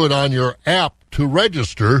can do it on your app to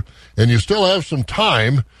register, and you still have some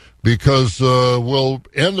time because we'll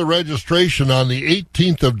end the registration on the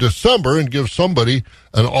 18th of December and give somebody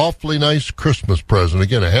an awfully nice Christmas present.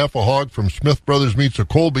 Again, a half a hog from Smith Brothers Meats of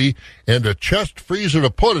Colby and a chest freezer to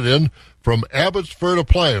put it in from Abbotsford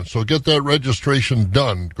Appliance. So get that registration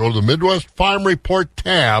done. Go to the Midwest Farm Report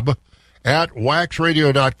tab at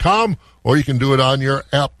waxradio.com, or you can do it on your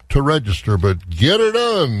app to register. But get her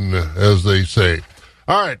done, as they say.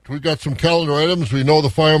 All right, we've got some calendar items. We know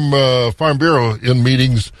the Farm Bureau in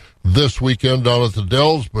meetings this weekend down at the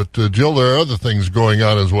Dells, but Jill, there are other things going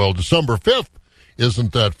on as well. December 5th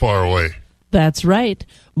isn't that far away. That's right.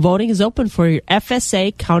 Voting is open for your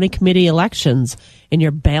FSA County Committee elections, and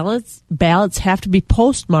your ballots have to be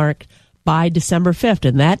postmarked by December 5th,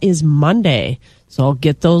 and that is Monday. So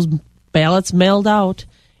get those ballots mailed out.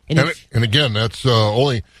 And again, that's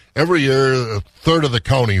only every year a third of the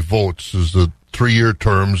county votes is the 3-year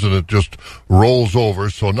terms, and it just rolls over.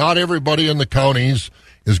 So not everybody in the counties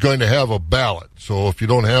is going to have a ballot. So if you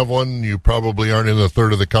don't have one, you probably aren't in the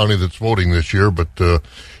third of the county that's voting this year. But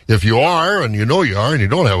if you are, and you know you are, and you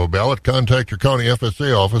don't have a ballot, contact your county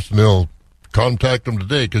FSA office, and they'll contact them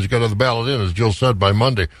today because you got to have the ballot in, as Jill said, by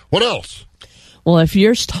Monday. What else? Well, if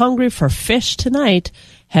you're hungry for fish tonight,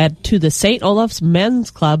 head to the St. Olaf's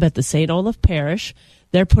Men's Club at the St. Olaf Parish.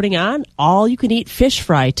 They're putting on all-you-can-eat fish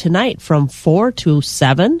fry tonight from 4 to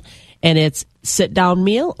 7, and it's sit-down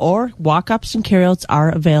meal or walk-ups and carryouts are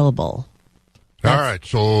available. All right,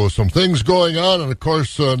 so some things going on, and of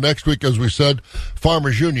course, next week, as we said,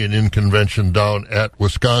 Farmers Union in convention down at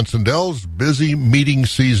Wisconsin Dells. Busy meeting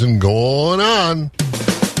season going on.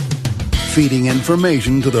 Feeding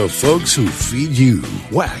information to the folks who feed you.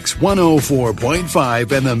 Wax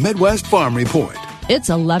 104.5 and the Midwest Farm Report. It's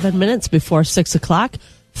 11 minutes before 6 o'clock.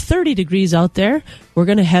 30 degrees out there. We're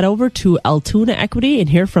going to head over to Altoona Equity and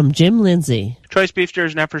hear from Jim Lindsay. Choice beef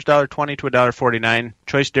steers and heifers $1.20 to $1.49.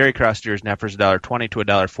 Choice dairy cross steers and heifers $1.20 to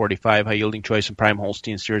 $1.45. High yielding choice and prime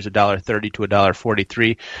Holstein steers $1.30 to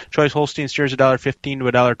 $1.43. Choice Holstein steers $1.15 to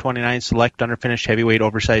 $1.29. Select underfinished heavyweight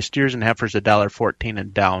oversized steers and heifers $1.14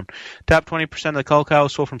 and down. Top 20% of the cull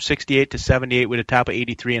cows sold from 68 to 78 with a top of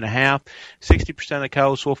 83.5. 60% of the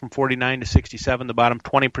cows sold from 49 to 67. The bottom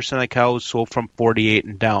 20% of the cows sold from 48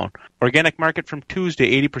 and down. Organic market from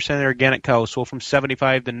Tuesday, 80% of the organic cows sold from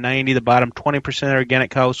 75 to 90. The bottom 20% of the organic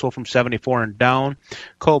cows sold from 74 and down.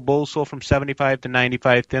 Cull bulls sold from 75 to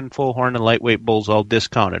 95. Thin, full horn, and lightweight bulls all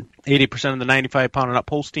discounted. 80% of the 95-pound and up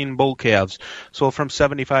Holstein bull calves sold from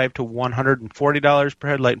 $75 to $140 per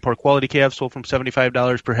head. Light and poor quality calves sold from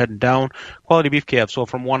 $75 per head and down. Quality beef calves sold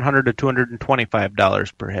from $100 to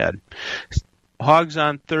 $225 per head. Hogs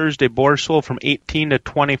on Thursday, boars sold from 18 to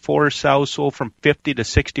 24. Sows sold from 50 to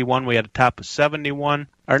 61. We had a top of 71.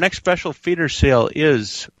 Our next special feeder sale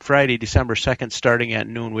is Friday, December 2nd, starting at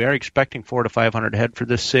noon. We are expecting 400 to 500 head for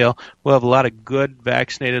this sale. We'll have a lot of good,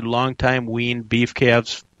 vaccinated, long-time weaned beef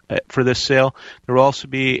calves for this sale. There will also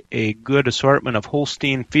be a good assortment of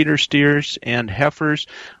Holstein feeder steers and heifers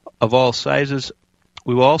of all sizes.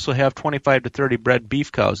 We will also have 25 to 30 bred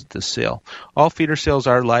beef cows at this sale. All feeder sales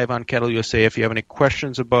are live on Cattle USA. If you have any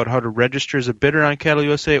questions about how to register as a bidder on Cattle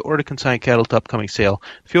USA or to consign cattle to upcoming sale,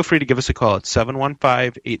 feel free to give us a call at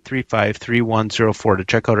 715-835-3104. To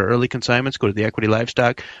check out our early consignments, go to the Equity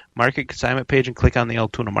Livestock Market Consignment page and click on the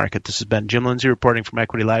Altoona Market. This has been Jim Lindsay reporting from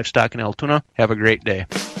Equity Livestock in Altoona. Have a great day.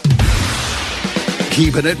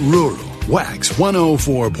 Keeping it rural. Wax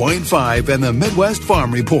 104.5 and the Midwest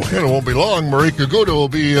Farm Report. And it won't be long. Marika Gouda will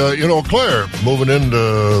be in Eau Claire, moving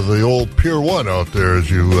into the old Pier 1 out there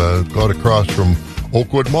as you got across from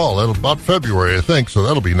Oakwood Mall. That'll about February, I think, so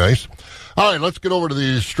that'll be nice. All right, let's get over to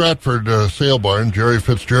the Stratford sale barn. Jerry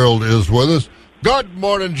Fitzgerald is with us. Good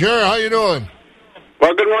morning, Jerry. How you doing?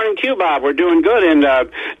 Well, good morning to you, Bob. We're doing good, and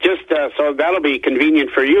so that'll be convenient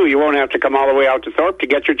for you. You won't have to come all the way out to Thorpe to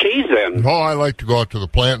get your cheese then. Oh, I like to go out to the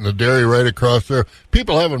plant and the dairy right across there.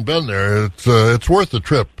 People haven't been there. It's worth the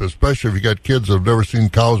trip, especially if you got kids that have never seen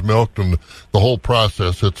cows milked and the whole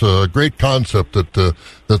process. It's a great concept that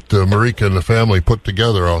Marika and the family put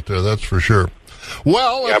together out there, that's for sure.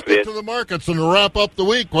 Well, let's get to the markets and wrap up the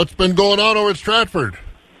week. What's been going on over at Stratford?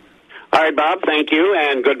 All right, Bob, thank you,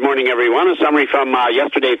 and good morning, everyone. A summary from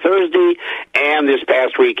yesterday, Thursday, and this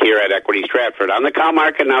past week here at Equity Stratford. On the cow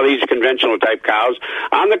market, now these are conventional type cows.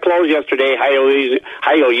 On the close yesterday,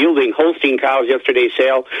 high-yielding Holstein cows yesterday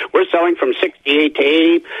sale, we're selling from 68 to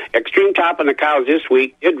 80. Extreme top on the cows this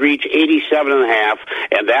week did reach 87.5,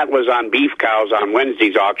 and that was on beef cows on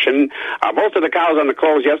Wednesday's auction. Most of the cows on the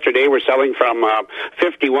close yesterday were selling from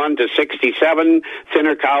 51 to 67.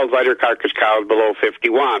 Thinner cows, lighter carcass cows below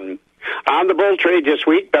 51. On the bull trade this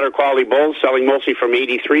week, better quality bulls selling mostly from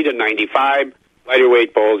 83 to 95. Lighter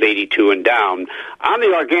weight bulls, 82 and down. On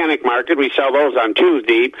the organic market, we sell those on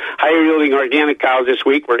Tuesday. Higher yielding organic cows this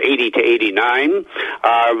week were 80 to 89.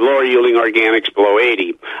 Lower yielding organics below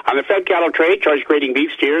 80. On the fed cattle trade, choice grading beef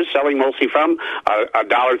steers selling mostly from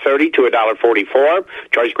 $1.30 to $1.44.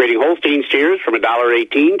 Choice grading Holstein steers from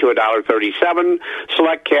 $1.18 to $1.37.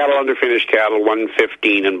 Select cattle, underfinished cattle,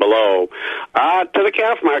 $1.15 and below. To the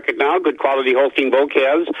calf market now, good quality Holstein bull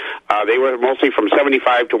calves. They were mostly from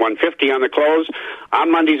 $75 to $150 on the close. On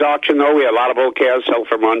Monday's auction, though, we had a lot of bull calves sell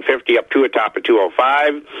from $150 up to a top of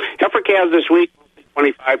 $205. Heifer calves this week,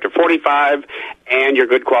 $25 to $45, and your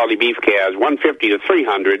good quality beef calves, $150 to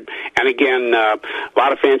 $300. And again, a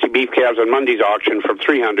lot of fancy beef calves on Monday's auction from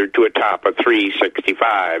 $300 to a top of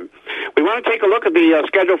 $365. We want to take a look at the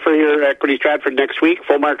schedule for here at Equity Stratford next week,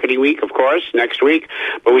 full marketing week, of course, next week.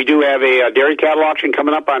 But we do have a dairy cattle auction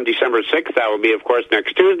coming up on December 6th. That will be, of course,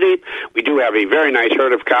 next Tuesday. We do have a very nice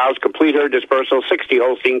herd of cows, complete herd dispersal, 60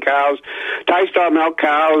 Holstein cows, Tie-Star milk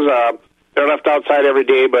cows. They're left outside every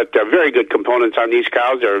day, but very good components on these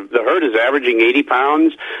cows. The herd is averaging 80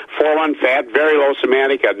 pounds, 4-1 fat, very low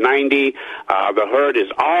somatic at 90. The herd is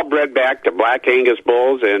all bred back to Black Angus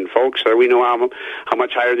bulls, and folks, we know how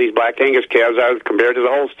much higher these Black Angus calves are compared to the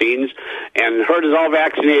Holsteins. And the herd is all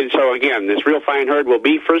vaccinated, so again, this real fine herd will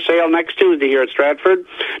be for sale next Tuesday here at Stratford.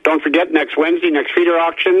 Don't forget, next Wednesday, next feeder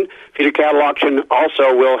cattle auction,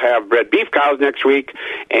 also will have bred beef cows next week,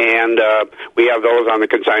 and we have those on the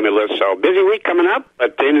consignment list, so busy week coming up,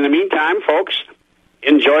 but in the meantime, folks,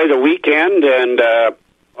 enjoy the weekend, and,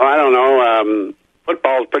 I don't know,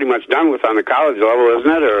 football's pretty much done with on the college level,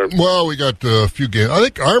 isn't it? Or well, we got a few games. I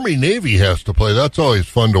think Army-Navy has to play. That's always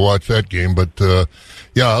fun to watch that game, but,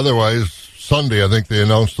 yeah, otherwise, Sunday, I think they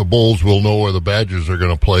announced the Bulls will know where the Badgers are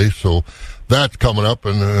going to play. So that's coming up.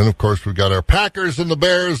 And of course, we've got our Packers and the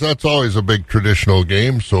Bears. That's always a big traditional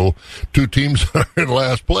game. So two teams are in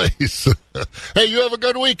last place. Hey, you have a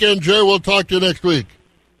good weekend, Jay. We'll talk to you next week.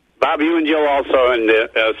 Bob, you and Jill also, and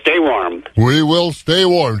stay warm. We will stay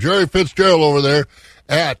warm. Jerry Fitzgerald over there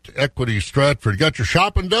at Equity Stratford. Got your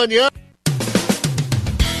shopping done yet?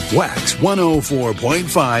 Wax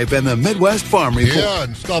 104.5 and the Midwest Farm Report. Yeah,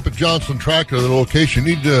 and stop at Johnson Tractor, the location.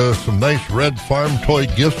 Need some nice red farm toy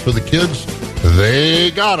gifts for the kids?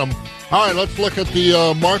 They got them. All right, let's look at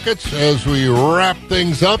the markets as we wrap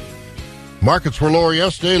things up. Markets were lower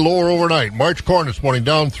yesterday, lower overnight. March corn this morning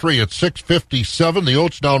down 3 at 6.57. The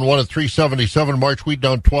oats down 1 at 3.77. March wheat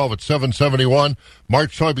down 12 at 7.71.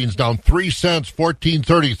 March soybeans down 3 cents,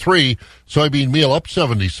 14.33. Soybean meal up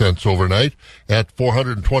 70 cents overnight at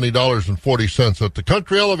 $420.40 at the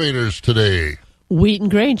country elevators today. Wheat and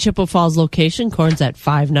grain, Chippewa Falls location, corn's at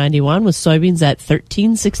 $5.91 with soybeans at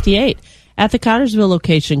 $13.68. At the Connorsville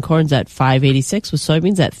location, corn's at $5.86 with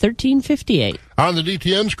soybeans at $13.58. On the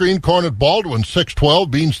DTN screen, corn at Baldwin, $6.12,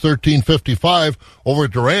 beans $13.55. Over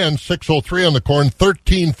at Duran, $6.03 on the corn,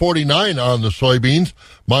 $13.49 on the soybeans.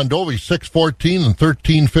 Mondovi, $6.14 and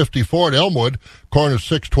 $13.54 at Elmwood. Corn is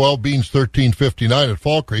 $6.12, beans $13.59 at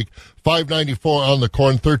Fall Creek. $5.94 on the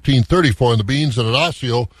corn, $13.34 on the beans. And at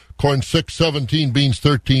Osseo, corn $6.17, beans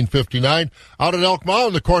 $13.59. Out at Elk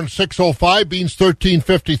Mound, the corn $6.05, beans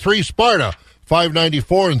 $13.53. Sparta,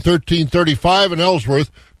 $5.94 and $13.35. And Ellsworth,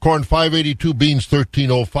 corn $5.82, beans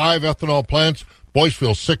 $13.05. Ethanol plants,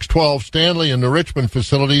 Boyceville $6.12. Stanley and the Richmond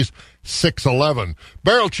facilities $6.11.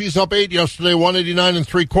 Barrel cheese up 8 yesterday, $1.89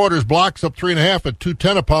 3/4. Blocks up 3.5 at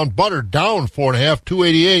 $2.10 a pound. Butter down 4.5,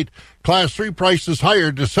 $2.88. Class 3 prices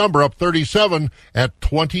higher. December up 37 at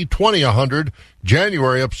 $20.20 a hundred.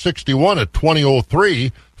 January up 61 at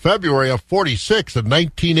 $20.03. February up 46 at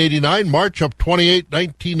 $19.89. March up 28,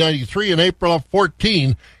 $19.93. And April up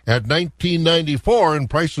 14 at $19.94. And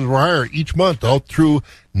prices were higher each month out through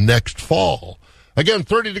next fall. Again,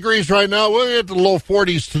 30 degrees right now. We'll get to the low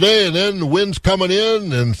 40s today, and then the wind's coming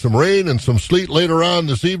in and some rain and some sleet later on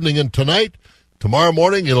this evening and tonight. Tomorrow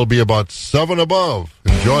morning, it'll be about 7 above.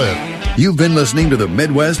 Enjoy it. You've been listening to the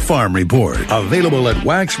Midwest Farm Report, available at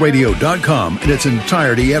waxradio.com in its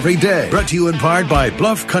entirety every day. Brought to you in part by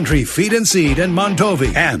Bluff Country Feed and Seed in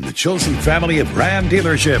Mondovi and the Chilson family of Ram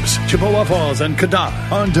dealerships, Chippewa Falls and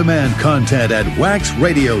Cadott. On-demand content at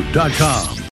waxradio.com.